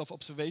certain set of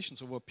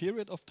observations over a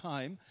period of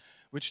time,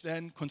 which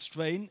then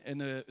constrain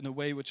in a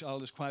way which I'll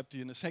describe to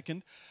you in a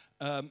second,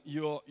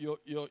 your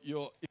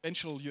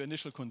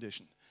initial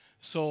condition.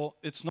 So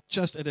it's not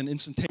just at an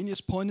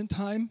instantaneous point in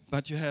time,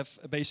 but you have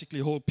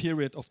basically a whole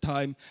period of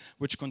time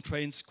which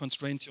constrains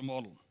your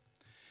model.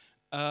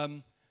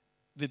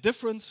 The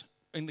difference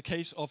in the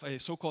case of a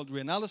so-called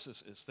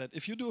reanalysis is that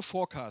if you do a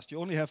forecast, you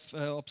only have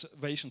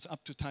observations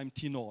up to time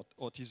t0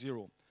 or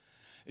t0.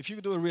 if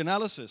you do a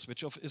reanalysis,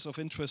 which is of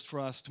interest for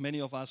us, to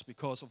many of us,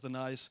 because of the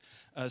nice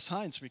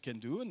science we can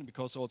do, and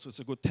because also it's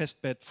a good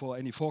test bed for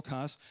any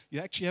forecast, you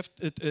actually have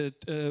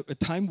a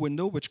time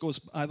window which goes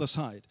either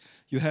side.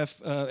 You have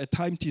a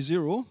time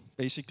t0,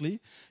 basically.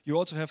 You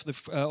also have the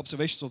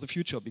observations of the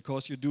future,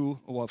 because you do,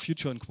 or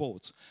future in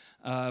quotes.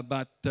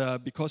 But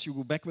because you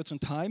go backwards in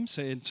time,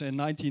 say in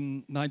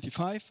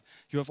 1995,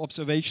 you have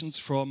observations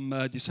from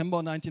December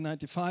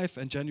 1995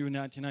 and January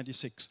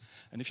 1996.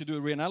 And if you do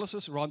a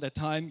reanalysis around that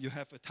time, you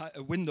have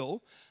a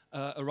window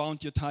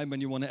around your time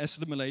when you want to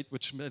assimilate,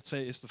 which let's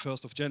say is the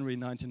 1st of January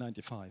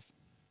 1995.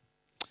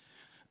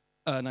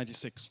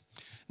 96.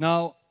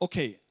 Now,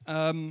 okay,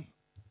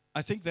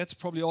 I think that's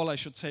probably all I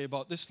should say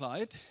about this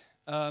slide.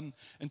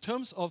 In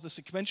terms of the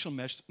sequential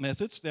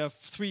methods, there are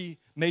 3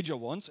 major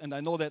ones, and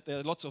I know that there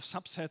are lots of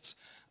subsets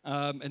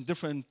and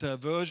different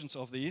versions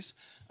of these.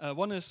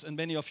 One is, and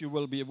many of you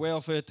will be aware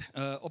of it,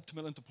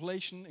 optimal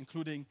interpolation,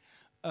 including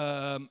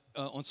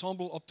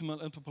ensemble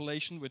optimal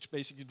interpolation, which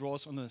basically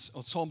draws on an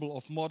ensemble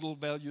of model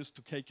values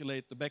to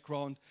calculate the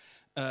background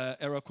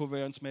error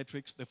covariance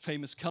matrix, the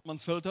famous Kalman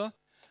filter,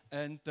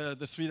 and the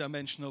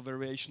 3-dimensional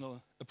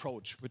variational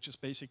approach, which is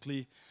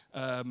basically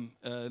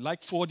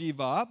like 4D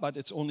VAR, but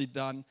it's only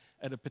done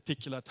at a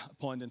particular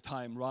point in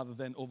time rather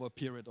than over a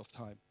period of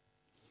time.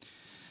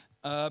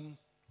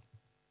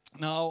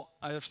 Now,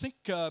 I think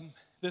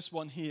this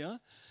one here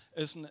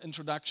is an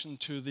introduction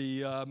to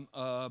the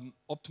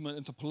optimal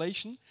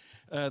interpolation.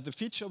 The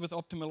feature with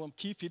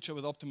key feature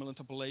with optimal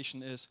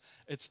interpolation is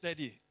it's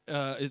steady.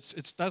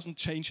 It doesn't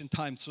change in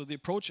time. So the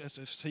approach, as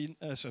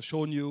I've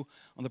shown you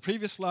on the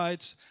previous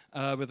slides,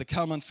 with the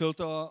Kalman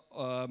filter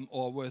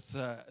or with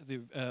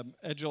the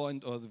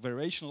adjoint or the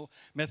variational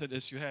method,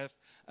 is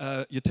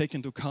you take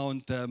into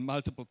account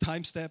multiple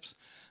time steps,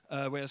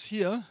 whereas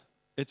here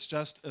it's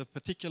just a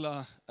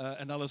particular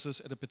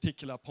analysis at a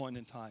particular point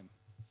in time.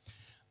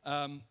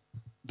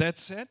 That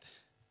said,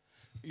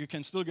 you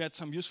can still get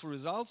some useful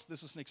results.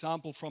 This is an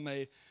example from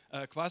a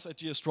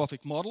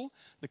quasi-geostrophic model.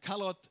 The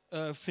colored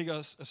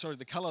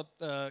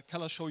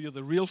colors show you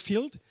the real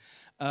field.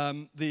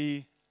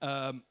 The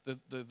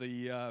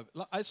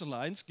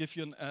isolines give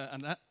you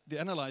the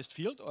analyzed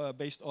field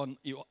based on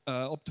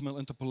optimal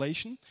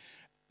interpolation.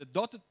 The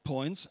dotted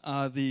points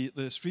are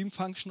the stream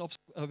function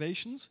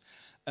observations,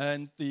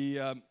 and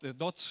the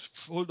dots,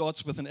 full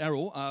dots with an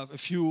arrow, are a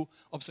few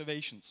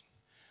observations.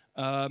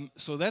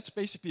 So that's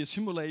basically a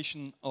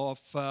simulation of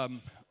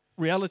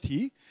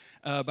reality.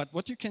 But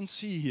what you can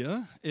see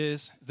here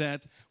is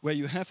that where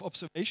you have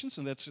observations,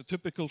 and that's a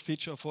typical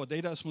feature for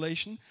data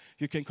assimilation,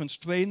 you can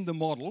constrain the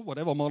model,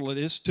 whatever model it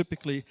is,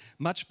 typically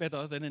much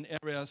better than in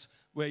areas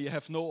where you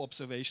have no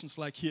observations.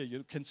 Like here,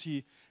 you can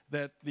see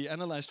that the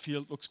analyzed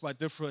field looks quite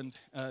different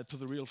to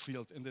the real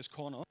field in this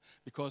corner,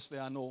 because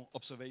there are no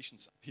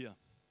observations up here.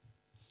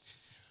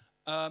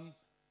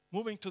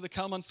 Moving to the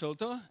Kalman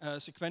filter,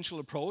 sequential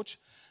approach.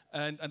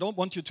 And I don't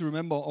want you to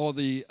remember all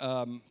the,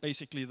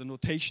 basically the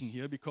notation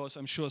here, because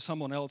I'm sure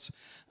someone else,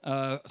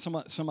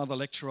 some other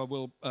lecturer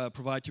will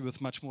provide you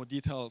with much more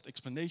detailed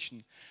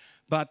explanation.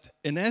 But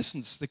in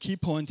essence, the key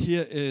point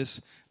here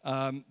is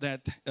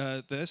that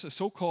there's a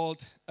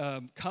so-called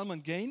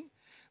Kalman gain,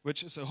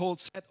 which is a whole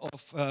set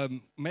of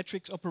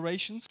metrics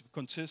operations. It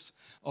consists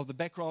of the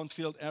background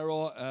field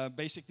error,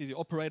 basically the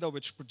operator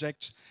which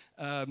projects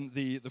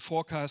the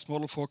forecast,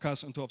 model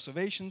forecast into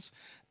observations,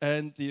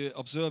 and the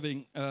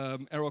observing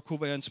error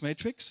covariance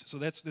matrix. So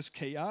that's this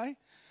Ki.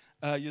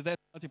 You then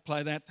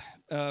multiply that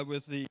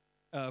with the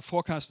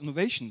forecast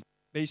innovation.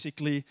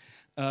 Basically,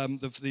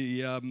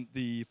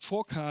 the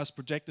forecast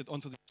projected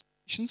onto the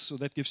observations, so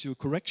that gives you a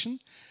correction,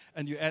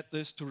 and you add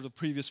this to the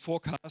previous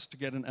forecast to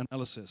get an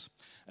analysis.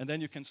 And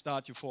then you can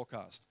start your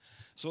forecast.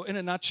 So in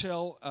a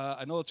nutshell,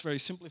 I know it's very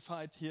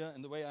simplified here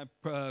in the way I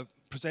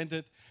present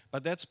it,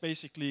 but that's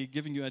basically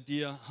giving you an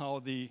idea how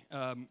the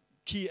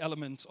key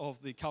elements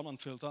of the Kalman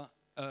filter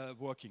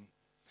working.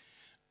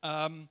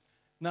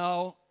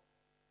 Now,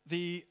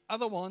 the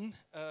other one,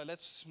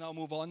 let's now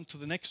move on to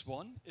the next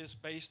one, is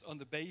based on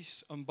the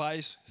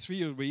Bayes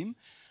theorem,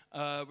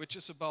 which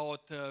is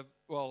about,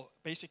 well,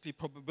 basically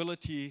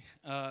probabilities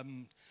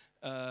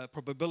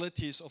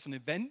of an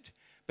event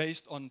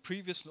based on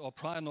previous or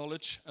prior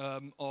knowledge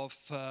of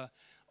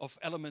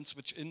elements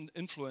which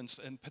influence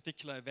a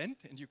particular event.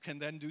 And you can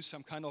then do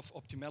some kind of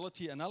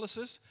optimality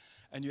analysis,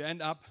 and you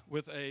end up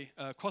with a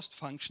cost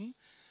function,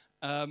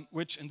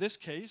 which in this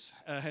case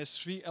has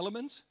 3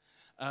 elements.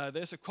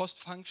 There's a cost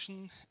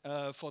function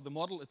for the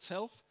model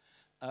itself.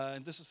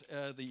 And this is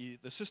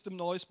the system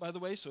noise, by the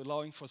way, so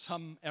allowing for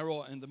some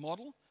error in the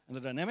model and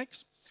the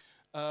dynamics.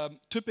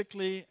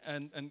 Typically,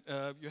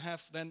 you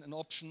have then an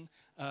option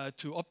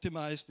to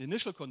optimize the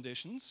initial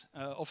conditions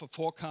of a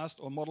forecast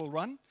or model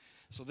run.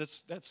 So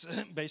that's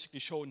basically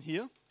shown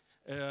here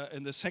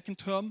in the second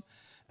term.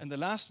 And the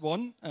last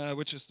one,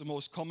 which is the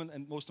most common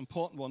and most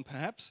important one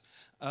perhaps,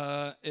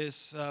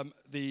 is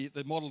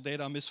the model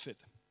data misfit,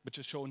 which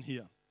is shown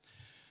here.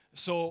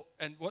 So,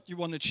 and what you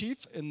want to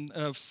achieve in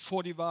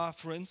 4D VAR,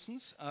 for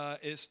instance,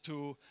 is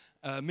to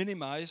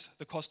minimize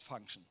the cost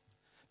function.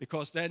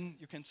 because then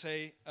you can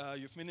say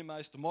you've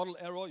minimized the model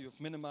error,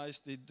 you've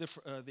minimized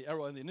the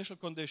error in the initial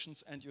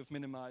conditions, and you've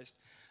minimized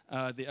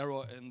the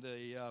error in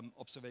the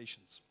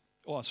observations.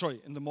 Or sorry,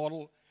 in the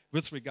model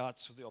with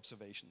regards to the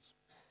observations.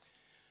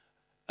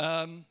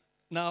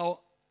 Now,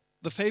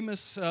 the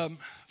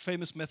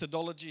famous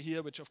methodology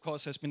here, which of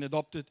course has been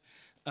adopted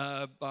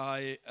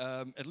by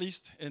at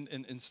least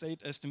in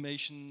state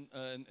estimation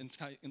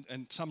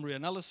and summary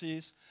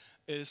analyses,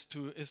 is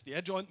the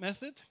adjoint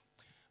method.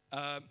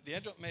 The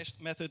adjoint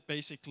method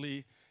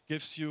basically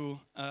gives you,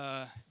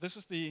 this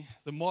is the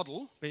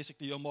model,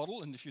 basically your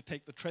model, and if you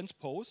take the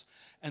transpose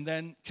and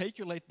then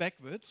calculate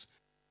backwards,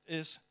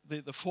 is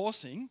the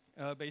forcing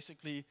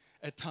basically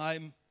at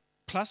time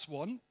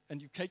 +1, and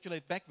you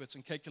calculate backwards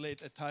and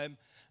calculate at time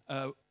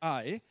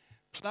I,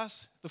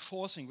 plus the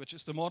forcing, which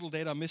is the model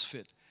data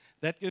misfit.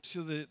 That gives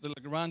you the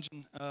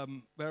Lagrangian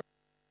variable.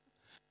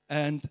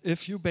 And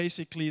if you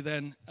basically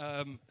then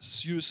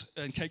use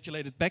and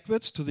calculate it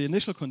backwards to the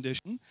initial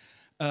condition,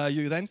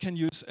 you then can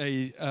use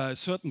a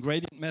certain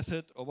gradient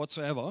method or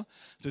whatsoever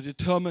to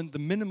determine the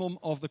minimum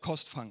of the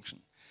cost function.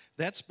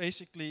 That's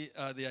basically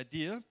the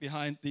idea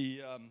behind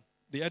the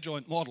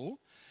adjoint model.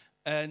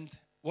 And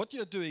what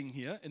you're doing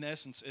here, in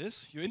essence,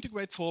 is you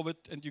integrate forward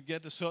and you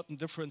get a certain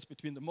difference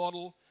between the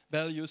model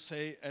values,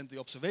 say, and the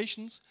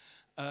observations.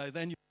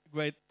 Then you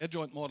integrate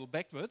adjoint model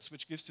backwards,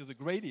 which gives you the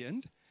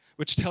gradient,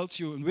 which tells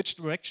you in which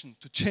direction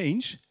to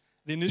change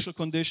the initial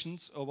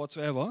conditions or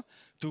whatsoever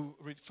to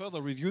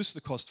further reduce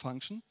the cost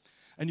function.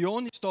 And you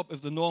only stop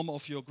if the norm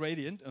of your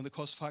gradient and the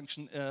cost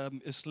function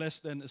is less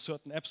than a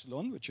certain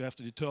epsilon, which you have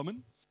to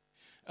determine.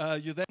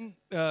 You then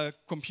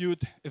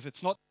compute, if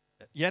it's not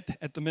yet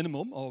at the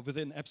minimum or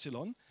within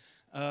epsilon,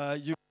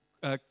 you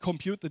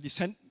compute the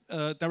descent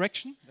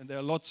direction, and there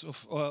are lots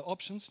of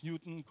options,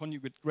 Newton,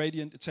 conjugate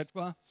gradient,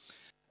 etc.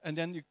 And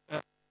then you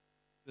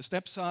the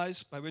step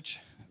size, by which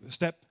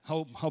step,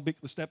 how big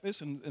the step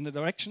is in the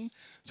direction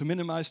to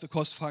minimize the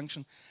cost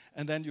function,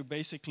 and then you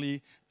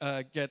basically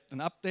get an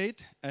update,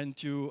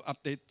 and you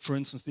update, for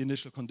instance, the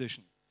initial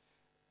condition.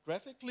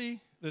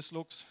 Graphically, this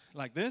looks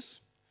like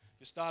this.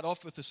 You start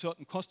off with a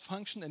certain cost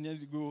function, and then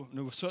you go in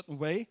a certain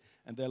way,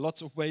 and there are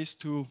lots of ways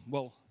to,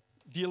 well,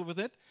 deal with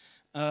it.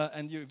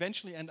 And you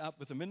eventually end up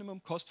with a minimum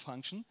cost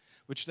function,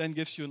 which then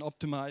gives you an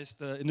optimized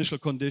initial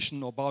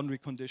condition or boundary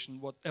condition,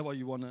 whatever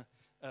you want to,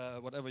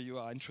 whatever you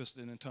are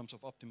interested in terms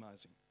of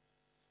optimizing.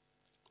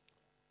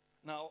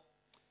 Now,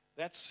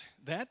 that's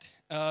that.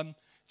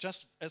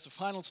 Just as a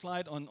final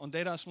slide on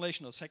data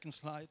assimilation, or second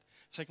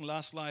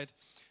last slide,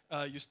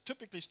 you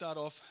typically start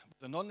off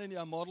with a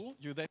nonlinear model.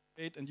 You then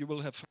create, and you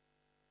will have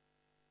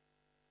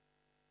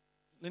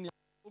linear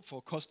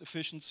for cost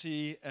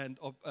efficiency and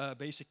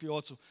basically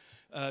also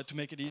to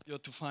make it easier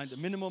to find a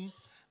minimum.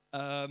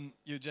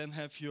 You then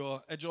have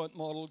your adjoint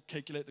model,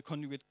 calculate the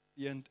conjugate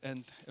gradient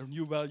and a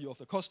new value of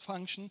the cost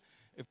function.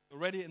 If you're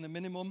already in the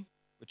minimum,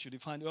 which you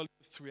defined earlier,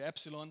 3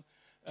 epsilon,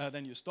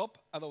 then you stop.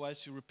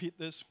 Otherwise, you repeat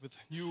this with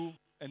new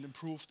and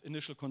improved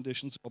initial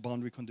conditions or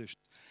boundary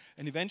conditions.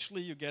 And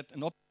eventually, you get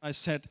an optimized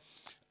set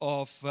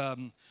of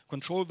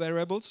control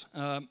variables,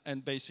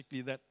 and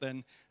basically that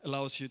then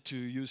allows you to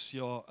use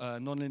your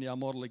nonlinear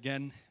model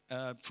again,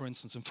 for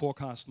instance, in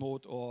forecast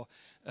mode or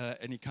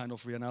any kind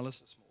of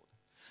reanalysis mode.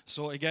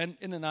 So again,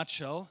 in a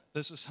nutshell,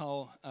 this is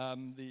how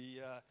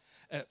the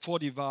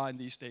 4D VAR in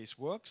these days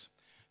works.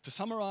 To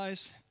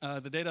summarize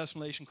the data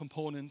assimilation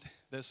component,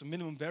 there's a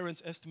minimum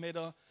variance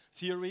estimator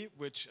theory,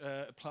 which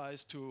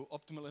applies to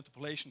optimal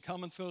interpolation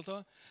Kalman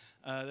filter.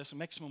 There's a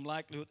maximum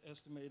likelihood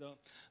estimator,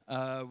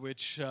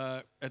 which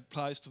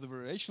applies to the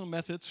variational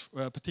methods,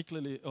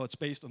 particularly, or it's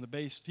based on the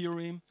Bayes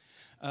theorem,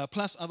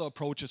 plus other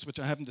approaches, which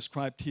I haven't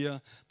described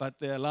here, but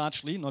they're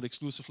largely, not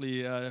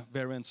exclusively,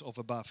 variants of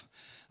above.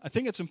 I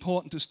think it's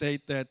important to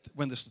state that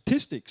when the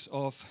statistics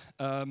of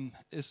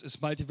is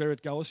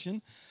multivariate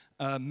Gaussian,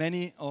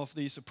 many of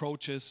these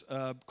approaches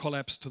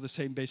collapse to the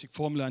same basic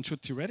formula and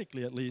should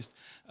theoretically at least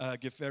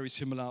give very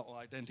similar or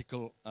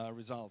identical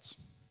results.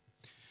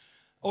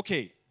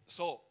 Okay,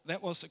 so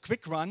that was a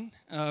quick run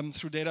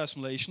through data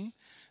assimilation.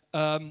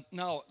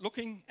 Now,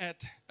 looking at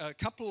a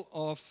couple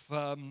of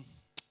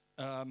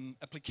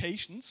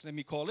applications, let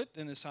me call it,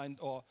 in assigned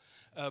or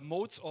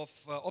modes of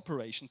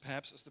operation,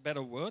 perhaps is the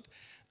better word.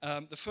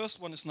 The first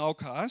one is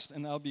nowcast,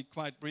 and I'll be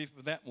quite brief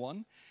with that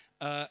one.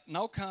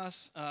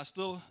 Nowcasts are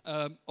still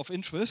of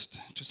interest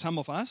to some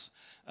of us.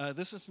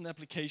 This is an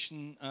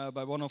application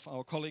by one of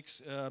our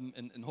colleagues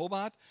in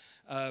Hobart.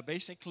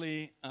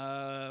 Basically,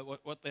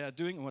 what they are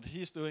doing and what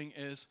he's doing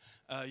is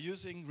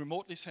using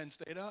remotely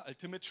sensed data,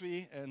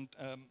 altimetry, and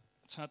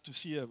it's hard to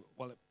see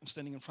while I'm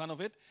standing in front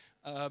of it.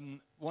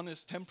 One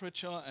is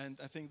temperature, and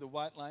I think the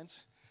white lines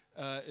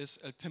is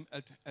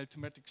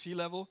altimetric sea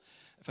level,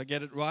 if I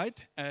get it right.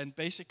 And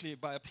basically,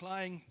 by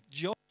applying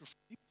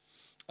geography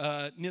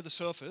near the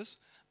surface,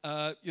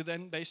 you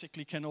then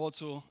basically can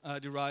also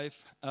derive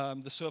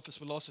the surface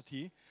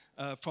velocity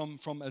from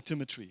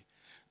altimetry.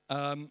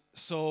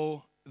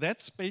 So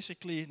that's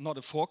basically not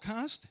a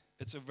forecast.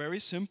 It's a very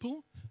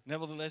simple,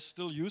 nevertheless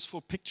still useful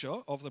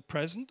picture of the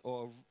present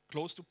or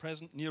close to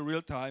present, near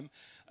real-time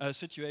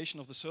situation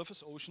of the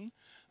surface ocean,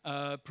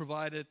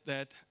 provided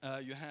that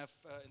you have,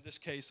 in this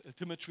case,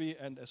 altimetry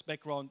and as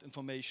background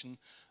information,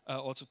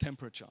 also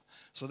temperature.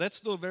 So that's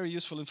still very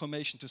useful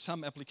information to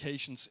some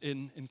applications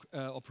in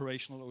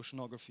operational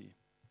oceanography.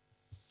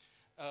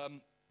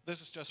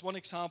 This is just one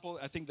example.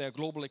 I think there are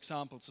global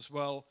examples as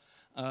well.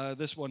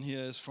 This one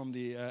here is from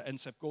the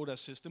NCEP Godae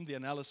system, the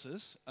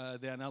analysis.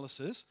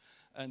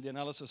 And the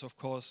analysis, of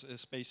course,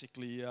 is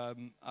basically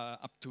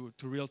up to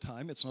real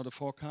time. It's not a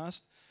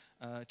forecast,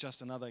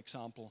 just another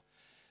example.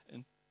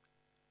 And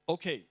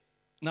okay,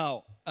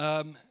 now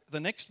the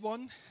next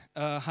one,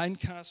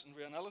 hindcast and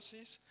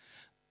reanalyses.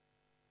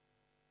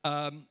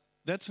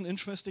 That's an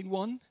interesting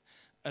one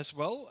as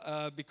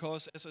well,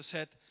 because as I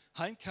said,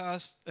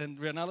 hindcast and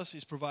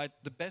reanalyses provide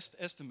the best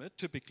estimate,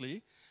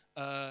 typically,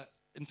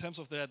 in terms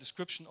of their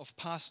description of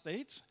past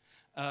states.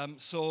 And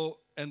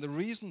the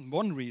reason,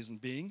 one reason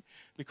being,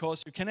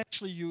 because you can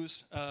actually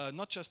use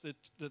not just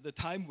the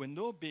time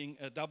window being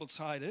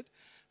double-sided,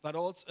 but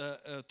also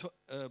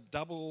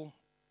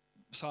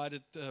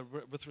double-sided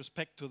with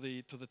respect to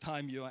the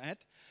time you are at,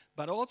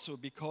 but also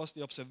because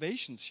the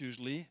observations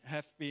usually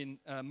have been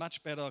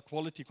much better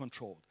quality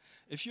controlled.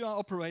 If you are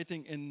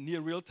operating in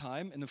near real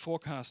time in a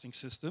forecasting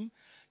system,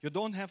 you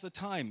don't have the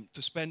time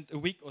to spend a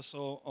week or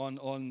so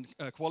on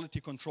quality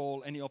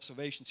control any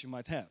observations you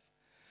might have.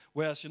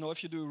 Whereas,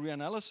 if you do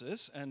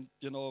reanalysis and,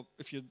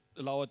 if you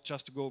allow it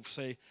just to go,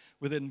 say,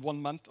 within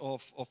 1 month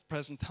of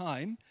present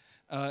time,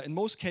 in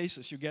most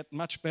cases you get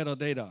much better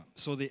data.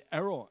 So the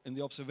error in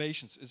the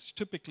observations is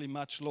typically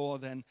much lower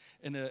than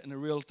in a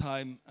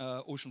real-time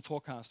ocean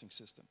forecasting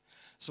system.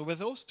 So with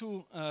those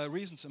two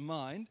reasons in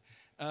mind,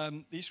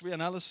 these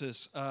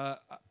reanalyses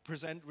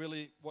present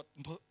really what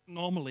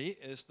normally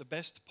is the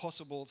best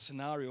possible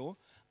scenario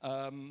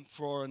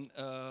for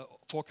a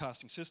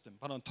forecasting system.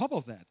 But on top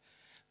of that,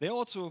 they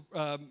also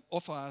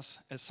offer us,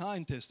 as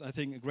scientists, I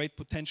think, a great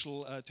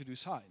potential to do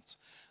science.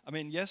 I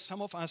mean, yes,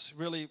 some of us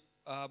really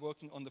are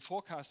working on the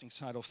forecasting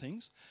side of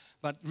things,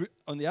 but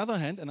on the other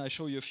hand, and I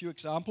show you a few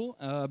examples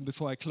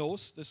before I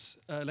close this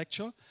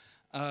lecture,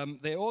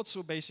 they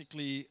also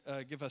basically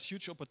give us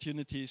huge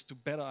opportunities to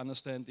better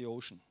understand the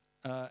ocean,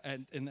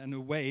 and in a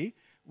way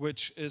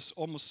which is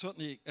almost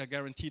certainly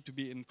guaranteed to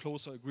be in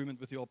closer agreement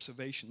with the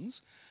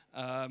observations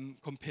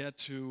compared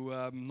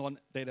to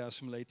non-data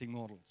assimilating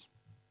models.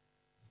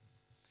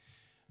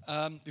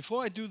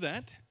 Before I do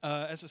that,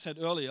 as I said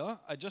earlier,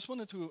 I just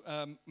wanted to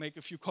make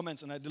a few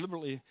comments, and I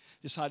deliberately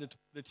decided to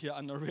put it here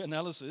under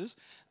reanalysis,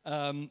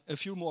 a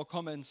few more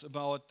comments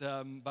about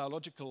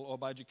biological or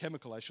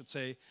biogeochemical, I should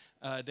say,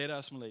 data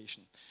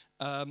assimilation.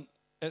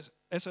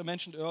 As I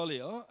mentioned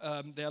earlier,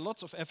 there are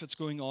lots of efforts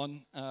going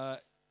on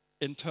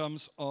in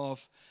terms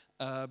of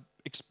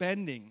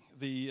expanding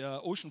the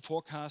ocean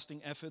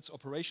forecasting efforts,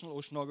 operational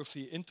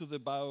oceanography, into the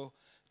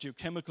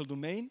biogeochemical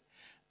domain.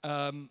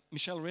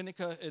 Michel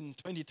Rienecker in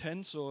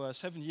 2010, so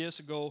 7 years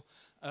ago,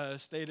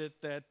 stated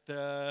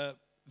that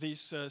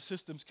these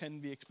systems can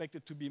be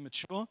expected to be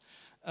mature.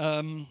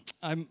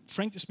 I'm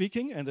frankly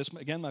speaking, and this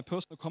again my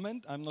personal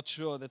comment, I'm not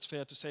sure that's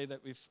fair to say that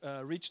we've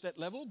reached that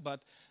level, but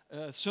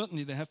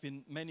certainly there have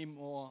been many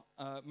more,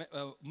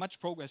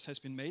 much progress has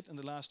been made in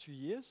the last few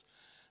years.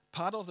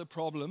 Part of the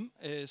problem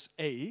is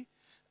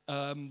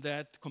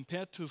that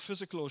compared to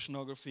physical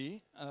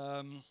oceanography,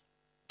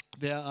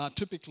 there are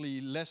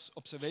typically less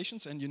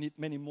observations, and you need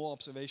many more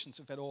observations,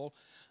 if at all,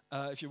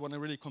 if you want to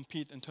really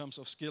compete in terms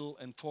of skill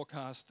and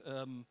forecast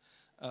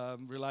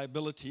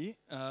reliability,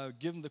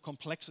 given the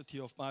complexity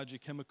of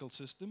biogeochemical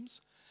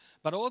systems.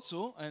 But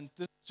also, and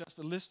this is just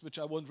a list which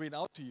I won't read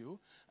out to you,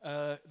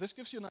 this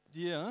gives you an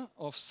idea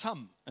of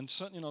some, and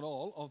certainly not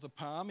all, of the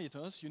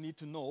parameters you need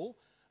to know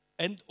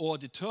and or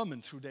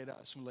determine through data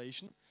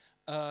assimilation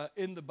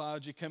in the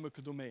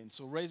biogeochemical domain.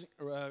 So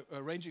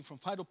ranging from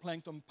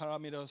phytoplankton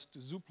parameters to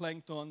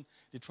zooplankton,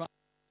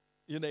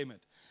 you name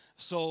it.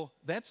 So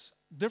that's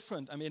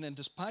different. I mean, and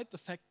despite the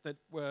fact that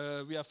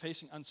we are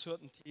facing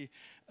uncertainty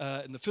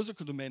in the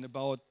physical domain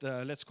about,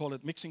 let's call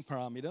it mixing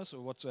parameters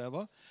or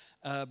whatsoever,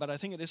 but I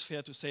think it is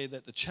fair to say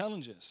that the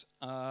challenges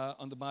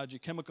on the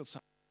biogeochemical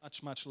side are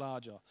much, much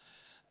larger.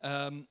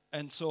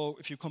 And so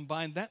if you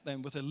combine that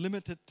then with a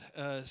limited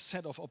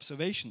set of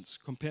observations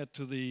compared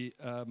to the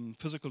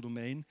physical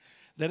domain,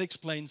 that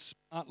explains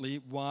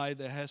partly why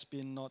there has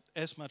been not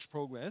as much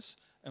progress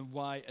and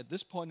why at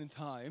this point in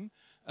time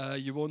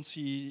you won't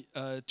see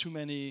too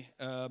many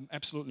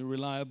absolutely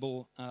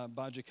reliable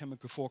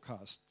biogeochemical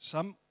forecasts.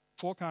 Some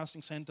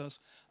forecasting centers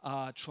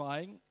are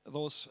trying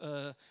those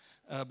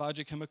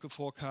biogeochemical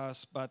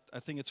forecasts, but I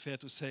think it's fair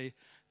to say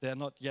they're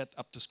not yet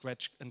up to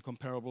scratch and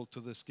comparable to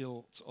the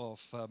skills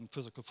of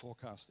physical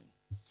forecasting.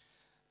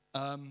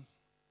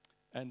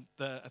 And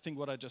I think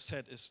what I just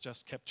said is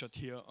just captured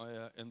here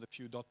in the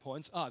few dot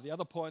points. The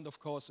other point, of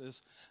course,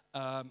 is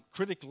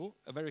critical,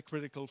 very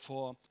critical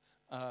for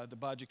the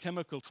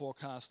biogeochemical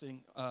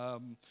forecasting,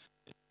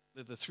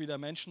 the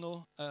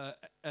three-dimensional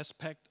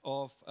aspect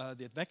of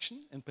the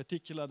advection, in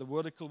particular the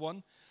vertical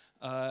one.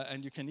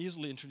 And you can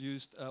easily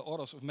introduce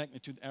orders of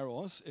magnitude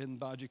errors in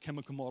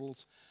biogeochemical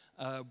models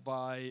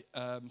by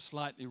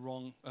slightly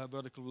wrong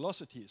vertical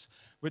velocities,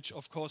 which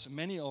of course in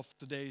many of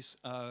today's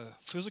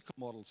physical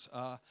models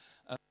are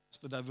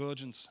the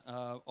divergence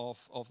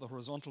of the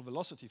horizontal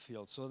velocity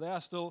field. So there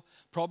are still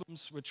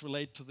problems which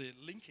relate to the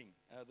linking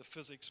the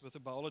physics with the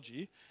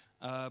biology,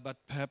 but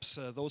perhaps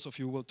those of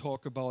you who will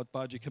talk about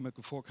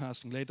biogeochemical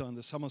forecasting later in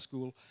the summer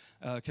school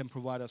can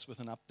provide us with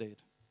an update.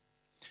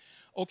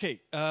 Okay,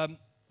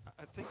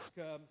 I think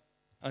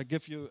I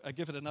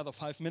give it another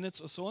 5 minutes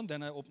or so, and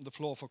then I open the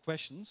floor for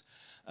questions.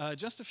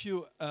 Just a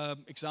few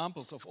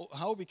examples of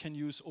how we can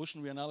use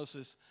ocean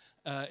reanalysis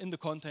in the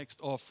context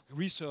of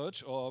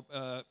research, or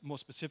more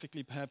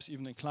specifically, perhaps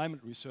even in climate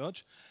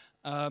research.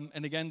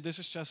 And again, this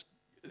is just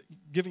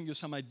giving you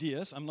some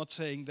ideas. I'm not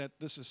saying that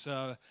this is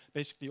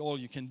basically all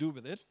you can do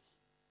with it.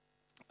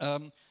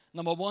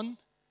 Number one,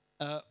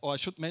 or I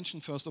should mention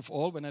first of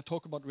all, when I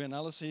talk about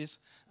reanalyses,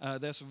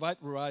 there's a wide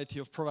variety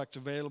of products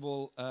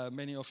available.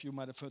 Many of you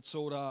might have heard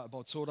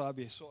about soda.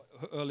 We saw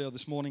earlier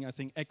this morning, I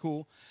think,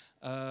 echo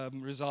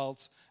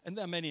results, and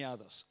there are many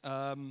others.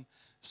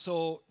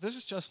 So this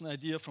is just an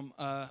idea from,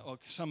 or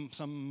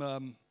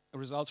some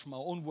results from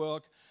our own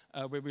work,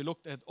 where we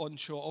looked at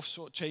onshore,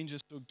 offshore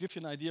changes to give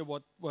you an idea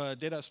what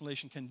data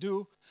assimilation can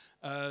do.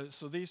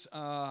 So these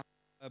are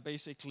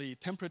basically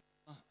temperature,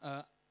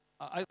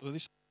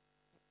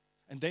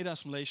 and data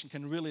assimilation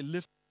can really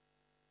lift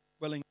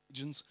welling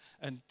regions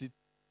and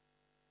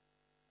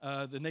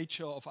the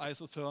nature of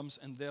isotherms,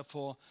 and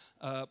therefore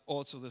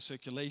also the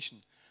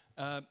circulation.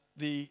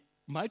 The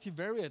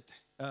multivariate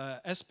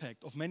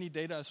aspect of many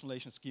data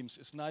assimilation schemes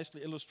is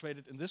nicely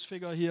illustrated in this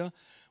figure here.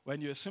 When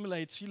you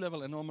assimilate sea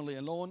level anomaly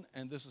alone,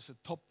 and this is a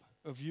top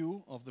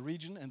view of the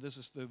region, and this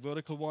is the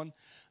vertical one,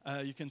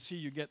 you can see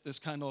you get this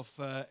kind of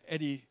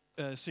eddy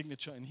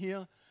signature in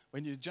here.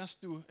 When you just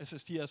do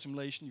SST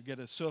assimilation, you get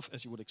a surf,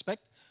 as you would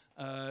expect.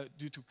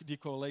 Due to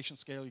decorrelation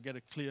scale, you get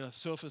a clear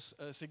surface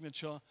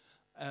signature.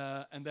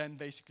 And then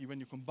basically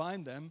when you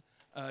combine them,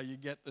 you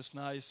get this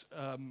nice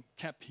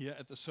cap here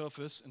at the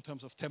surface in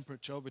terms of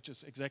temperature, which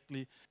is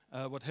exactly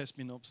what has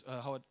been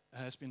how it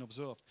has been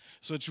observed.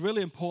 So it's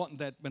really important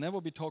that whenever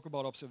we talk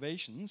about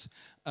observations,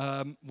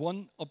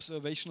 one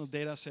observational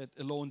data set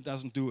alone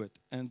doesn't do it.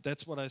 And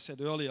that's what I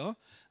said earlier.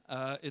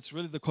 It's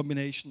really the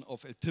combination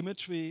of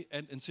altimetry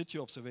and in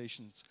situ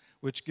observations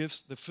which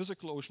gives the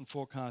physical ocean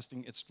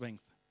forecasting its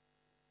strength.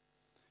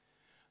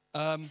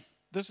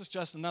 This is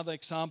just another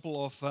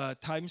example of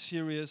time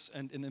series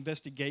and an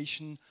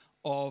investigation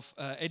of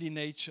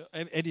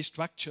eddy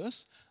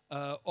structures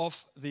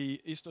of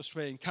the East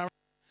Australian current.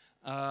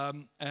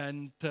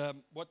 And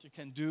what you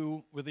can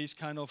do with these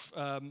kind of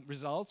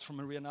results from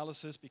a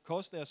reanalysis,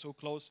 because they are so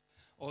close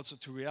also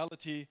to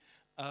reality,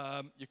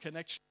 you can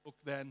actually look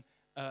then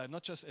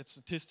not just at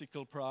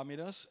statistical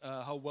parameters,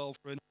 how well,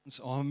 for instance,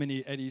 or how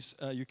many eddies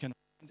you can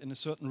find in a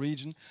certain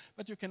region,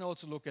 but you can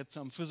also look at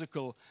some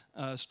physical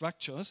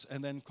structures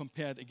and then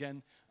compare it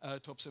again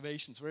to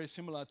observations. Very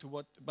similar to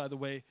what, by the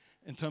way,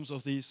 in terms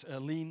of these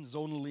lean,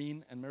 zonal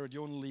lean and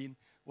meridional lean,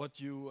 what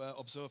you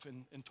observe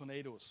in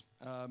tornadoes.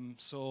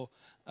 So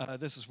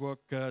this is work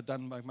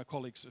done by my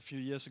colleagues a few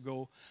years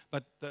ago,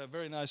 but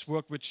very nice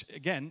work, which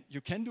again,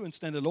 you can do in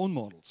standalone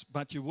models,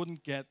 but you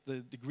wouldn't get the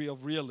degree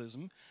of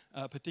realism,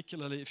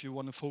 particularly if you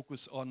want to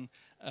focus on,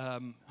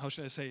 how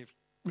should I say,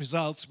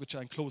 results which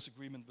are in close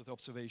agreement with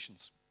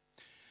observations.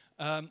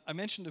 I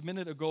mentioned a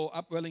minute ago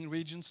upwelling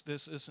regions.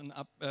 This is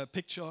a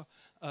picture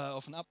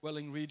of an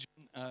upwelling region,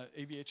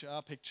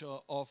 AVHR picture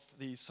of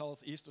the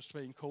southeast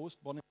Australian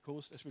coast, Bonnet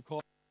Coast as we call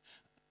it.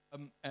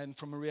 And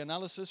from a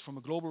reanalysis, from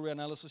a global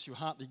reanalysis, you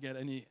hardly get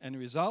any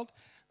result.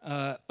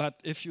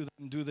 But if you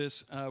then do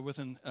this with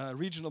a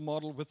regional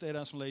model with data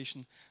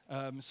assimilation,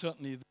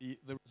 certainly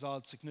the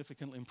result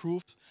significantly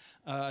improves.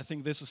 I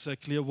think this is a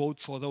clear vote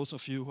for those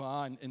of you who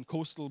are in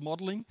coastal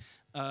modeling.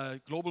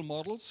 Global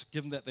models,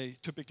 given that they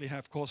typically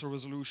have coastal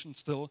resolution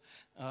still,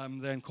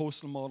 then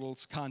coastal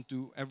models can't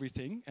do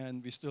everything,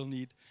 and we still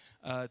need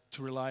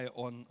to rely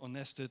on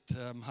nested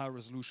high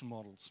resolution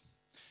models.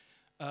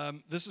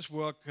 This is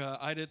work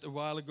I did a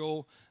while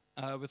ago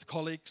with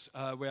colleagues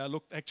where I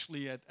looked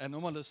actually at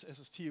anomalous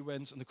SST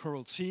events in the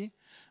Coral Sea.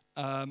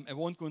 I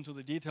won't go into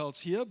the details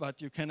here, but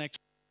you can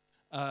actually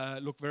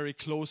look very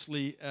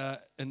closely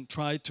and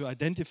try to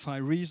identify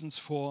reasons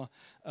for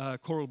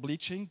coral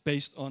bleaching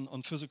based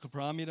on physical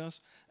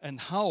parameters, and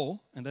how,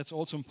 and that's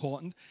also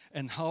important,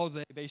 and how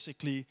they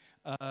basically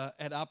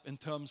add up in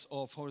terms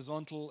of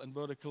horizontal and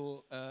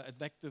vertical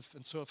advective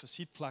and surface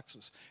heat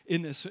fluxes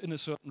in a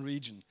certain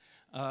region,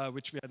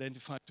 which we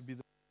identified to be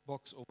the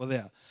box over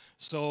there.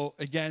 So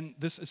again,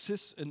 this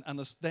assists in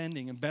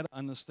understanding and better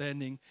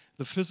understanding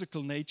the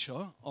physical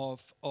nature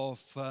of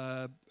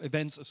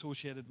events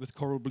associated with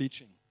coral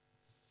bleaching.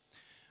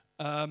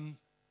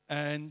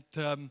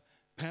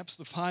 Perhaps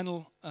the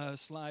final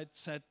slide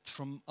set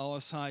from our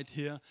side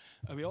here,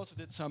 we also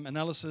did some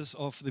analysis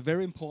of the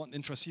very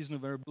important intraseasonal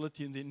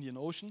variability in the Indian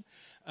Ocean.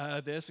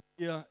 There's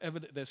clear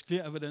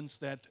evidence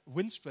that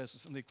wind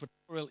stresses in the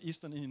equatorial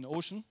eastern Indian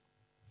Ocean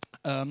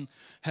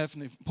have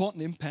an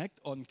important impact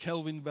on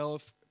Kelvin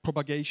wave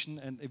propagation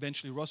and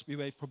eventually Rossby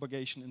wave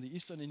propagation in the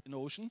eastern Indian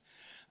Ocean,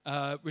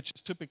 which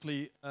is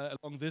typically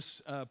along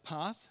this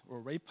path,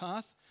 or ray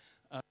path,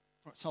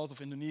 south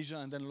of Indonesia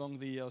and then along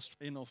the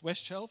Australian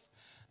Northwest Shelf.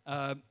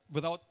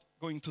 Without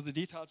going to the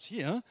details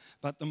here,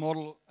 but the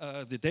model,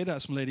 the data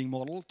assimilating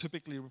model,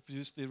 typically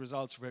reproduces the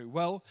results very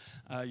well.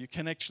 You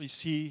can actually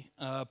see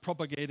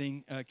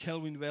propagating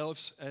Kelvin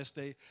waves as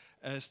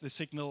the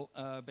signal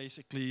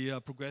basically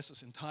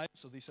progresses in time.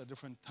 So these are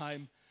different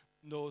time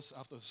windows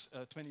after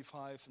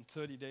 25 and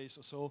 30 days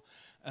or so.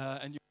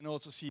 And you can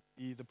also see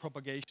the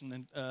propagation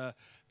and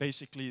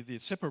basically the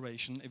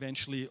separation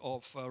eventually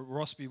of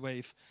Rossby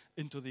wave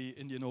into the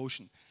Indian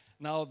Ocean.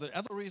 Now, the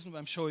other reason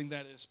I'm showing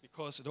that is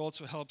because it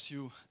also helps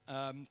you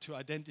to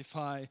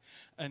identify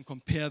and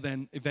compare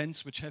then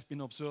events which have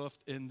been observed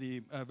in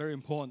the very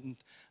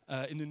important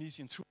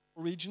Indonesian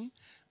through-flow region,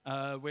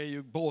 where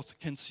you both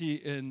can see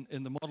in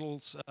the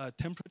models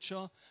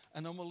temperature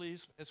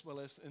anomalies as well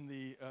as in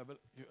the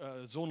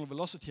zonal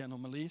velocity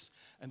anomalies.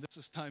 And this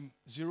is time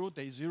 0,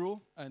 day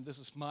 0, and this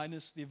is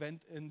minus the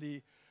event in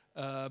the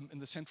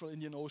central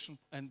Indian Ocean,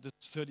 and this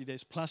is 30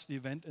 days plus the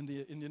event in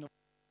the Indian Ocean.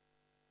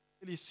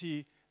 You really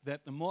see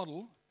that the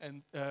model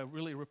and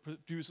really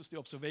reproduces the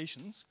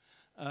observations,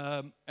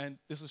 and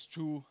this is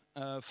true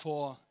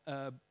for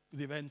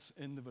the events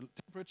in the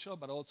temperature,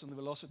 but also in the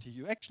velocity.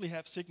 You actually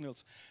have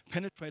signals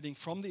penetrating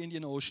from the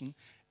Indian Ocean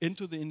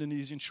into the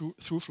Indonesian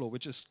through flow,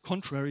 which is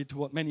contrary to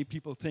what many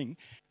people think.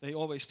 They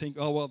always think,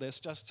 oh, well, there's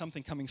just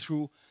something coming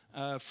through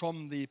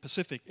from the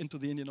Pacific into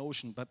the Indian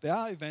Ocean. But there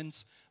are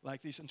events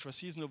like these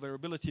intraseasonal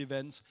variability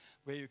events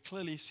where you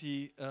clearly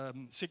see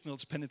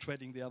signals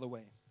penetrating the other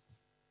way.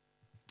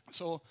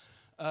 So,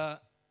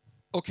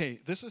 okay,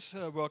 this is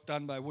work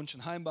done by Wunsch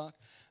and Heimbach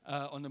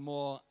on a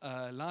more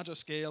larger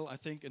scale, I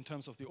think, in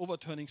terms of the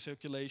overturning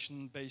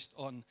circulation based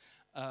on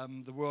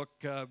the work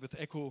with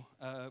the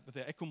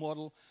ECHO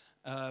model.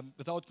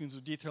 Without going into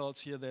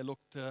details here, they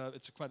looked,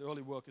 it's a quite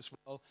early work as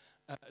well,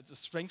 the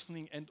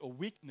strengthening and or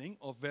weakening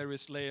of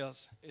various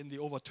layers in the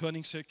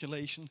overturning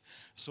circulation.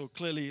 So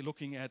clearly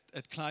looking at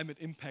climate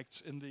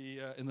impacts in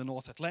the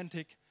North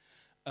Atlantic.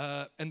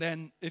 And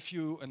then if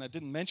you, and I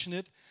didn't mention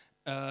it,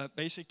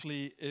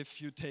 basically,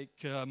 if you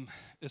take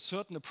a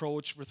certain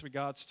approach with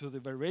regards to the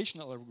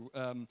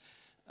variational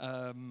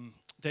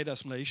data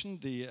assimilation,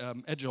 the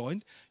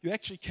adjoint, you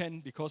actually can,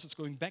 because it's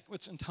going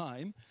backwards in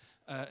time,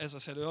 as I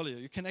said earlier,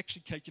 you can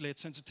actually calculate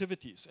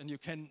sensitivities, and you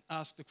can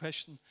ask the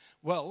question,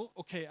 well,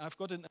 okay, I've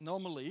got an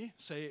anomaly,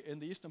 say, in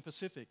the Eastern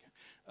Pacific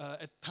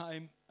at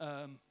time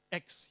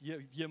X,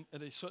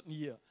 at a certain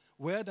year.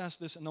 Where does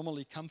this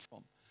anomaly come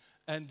from?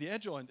 And the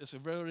adjoint is a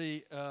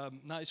very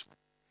nice way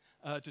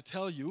to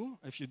tell you,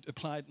 if you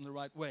apply it in the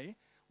right way,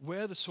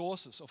 where the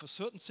sources of a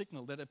certain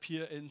signal that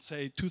appear in,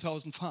 say,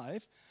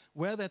 2005,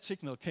 where that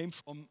signal came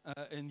from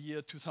in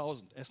year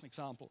 2000, as an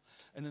example.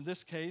 And in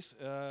this case,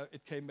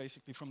 it came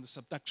basically from the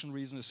subduction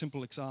region, a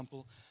simple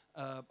example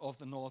of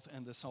the North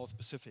and the South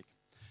Pacific.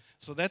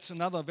 So that's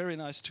another very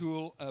nice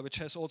tool, which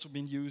has also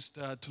been used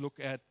to look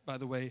at, by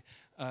the way,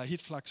 heat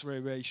flux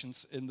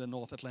variations in the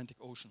North Atlantic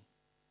Ocean.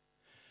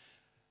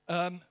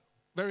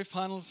 Very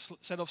final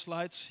set of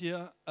slides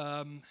here.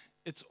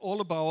 It's all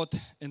about,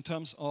 in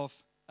terms of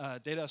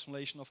data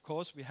assimilation, of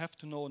course, we have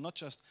to know not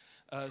just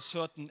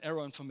certain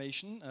error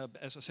information,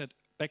 as I said,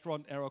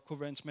 background error,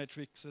 covariance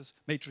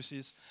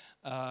matrices,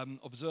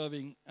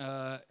 observing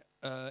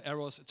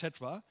errors,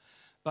 etc.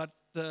 But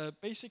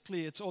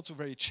basically, it's also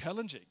very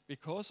challenging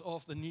because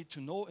of the need to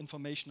know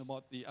information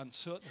about the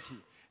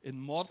uncertainty in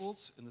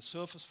models, in the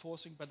surface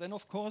forcing. But then,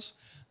 of course,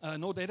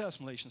 no data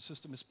assimilation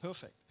system is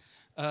perfect.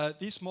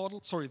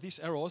 These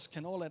errors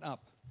can all add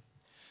up.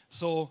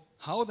 So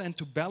how then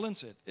to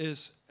balance it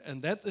is,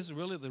 and that is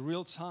really the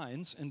real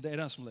science in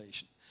data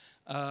assimilation,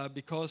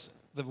 because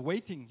the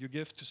weighting you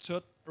give to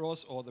certain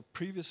errors or the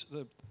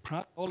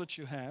prior knowledge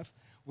you have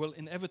will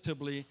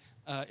inevitably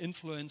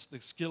influence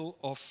the skill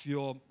of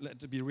your,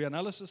 let it be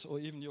reanalysis or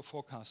even your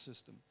forecast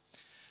system.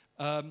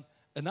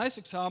 A nice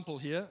example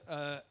here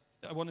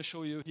I want to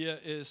show you here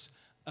is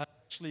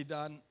actually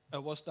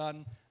was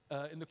done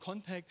in the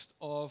context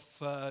of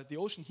the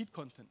ocean heat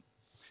content.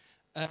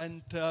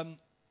 And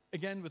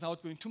again,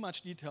 without going too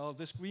much detail,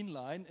 this green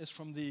line is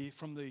from the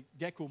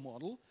GECO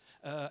model,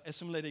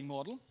 assimilating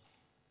model.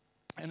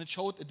 And it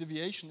showed a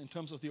deviation in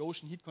terms of the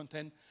ocean heat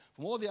content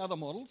from all the other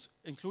models,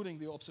 including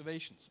the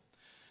observations.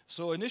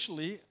 So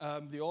initially,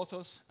 the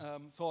authors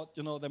thought,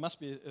 there must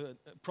be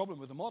a problem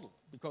with the model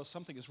because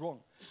something is wrong.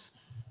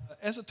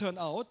 As it turned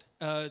out,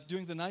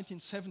 during the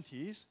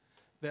 1970s,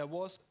 there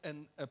was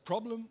a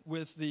problem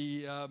with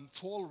the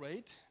fall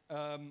rate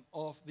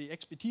of the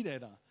XBT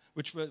data,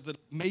 which were the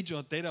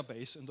major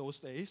database in those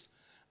days.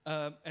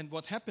 And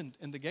what happened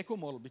in the GECO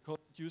model, because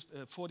it used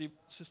a 4D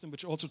system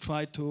which also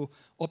tried to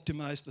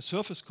optimize the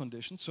surface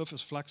conditions,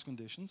 surface flux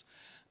conditions,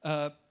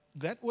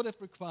 that would have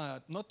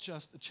required not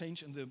just a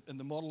change in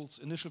the model's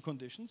initial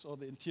conditions or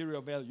the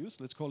interior values,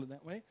 let's call it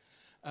that way,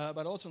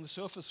 but also in the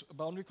surface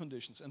boundary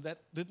conditions. And that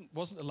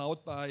wasn't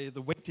allowed by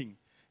the weighting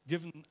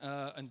given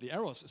and the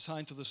errors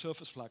assigned to the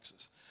surface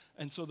fluxes.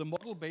 And so the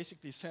model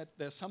basically said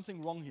there's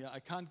something wrong here. I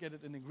can't get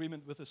it in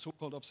agreement with the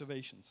so-called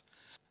observations.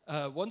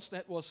 Once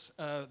that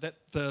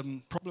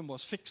problem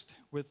was fixed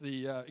with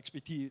the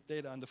XPT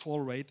data and the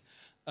fall rate,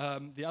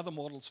 the other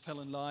models fell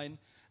in line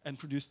and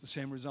produced the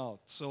same result.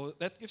 So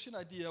that gives you an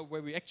idea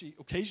where we actually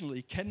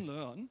occasionally can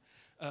learn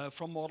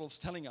from models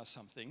telling us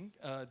something,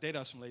 data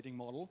assimilating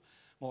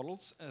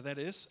models, that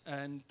is,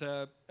 and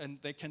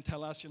they can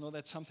tell us,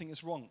 that something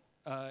is wrong.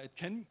 It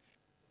can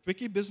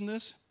tricky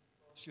business,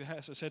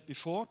 as I said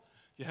before.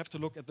 You have to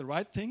look at the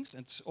right things,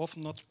 and it's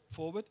often not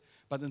straightforward.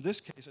 But in this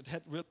case, it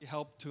had really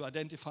helped to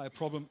identify a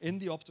problem in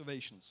the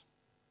observations.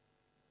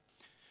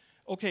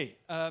 Okay,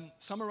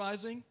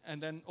 summarizing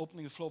and then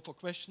opening the floor for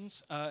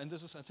questions. And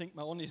this is, I think,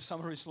 my only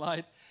summary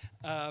slide.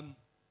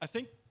 I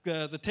think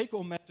the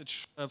take-home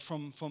message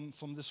from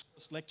this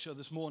first lecture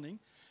this morning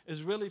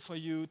is really for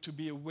you to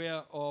be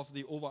aware of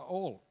the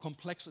overall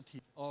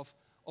complexity of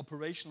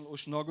operational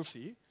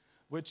oceanography,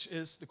 which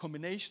is the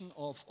combination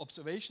of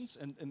observations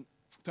and in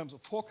terms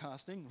of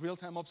forecasting,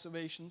 real-time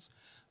observations,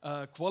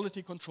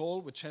 quality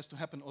control, which has to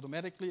happen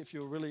automatically if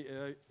you're really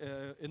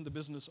in the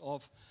business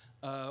of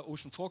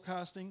ocean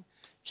forecasting.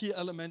 Key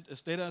element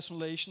is data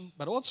assimilation,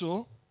 but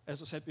also,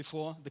 as I said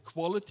before, the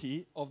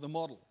quality of the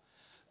model.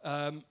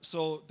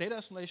 So data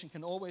assimilation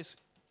can always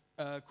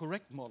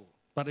correct model,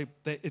 but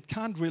it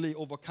can't really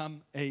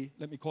overcome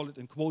let me call it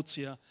in quotes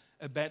here,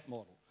 a bad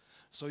model.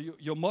 So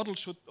your model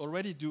should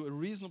already do a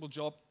reasonable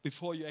job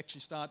before you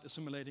actually start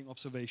assimilating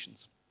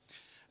observations.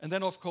 And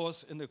then, of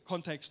course, in the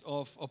context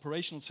of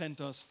operational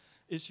centers,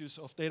 issues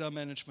of data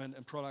management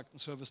and product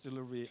and service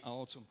delivery are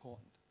also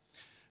important.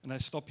 And I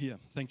stop here.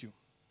 Thank you.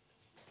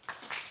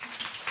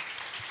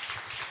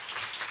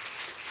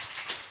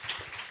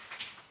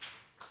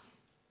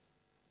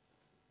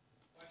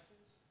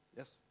 Questions?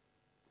 Yes.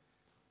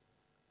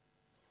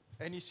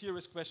 Any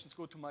serious questions,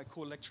 go to my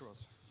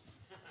co-lecturers.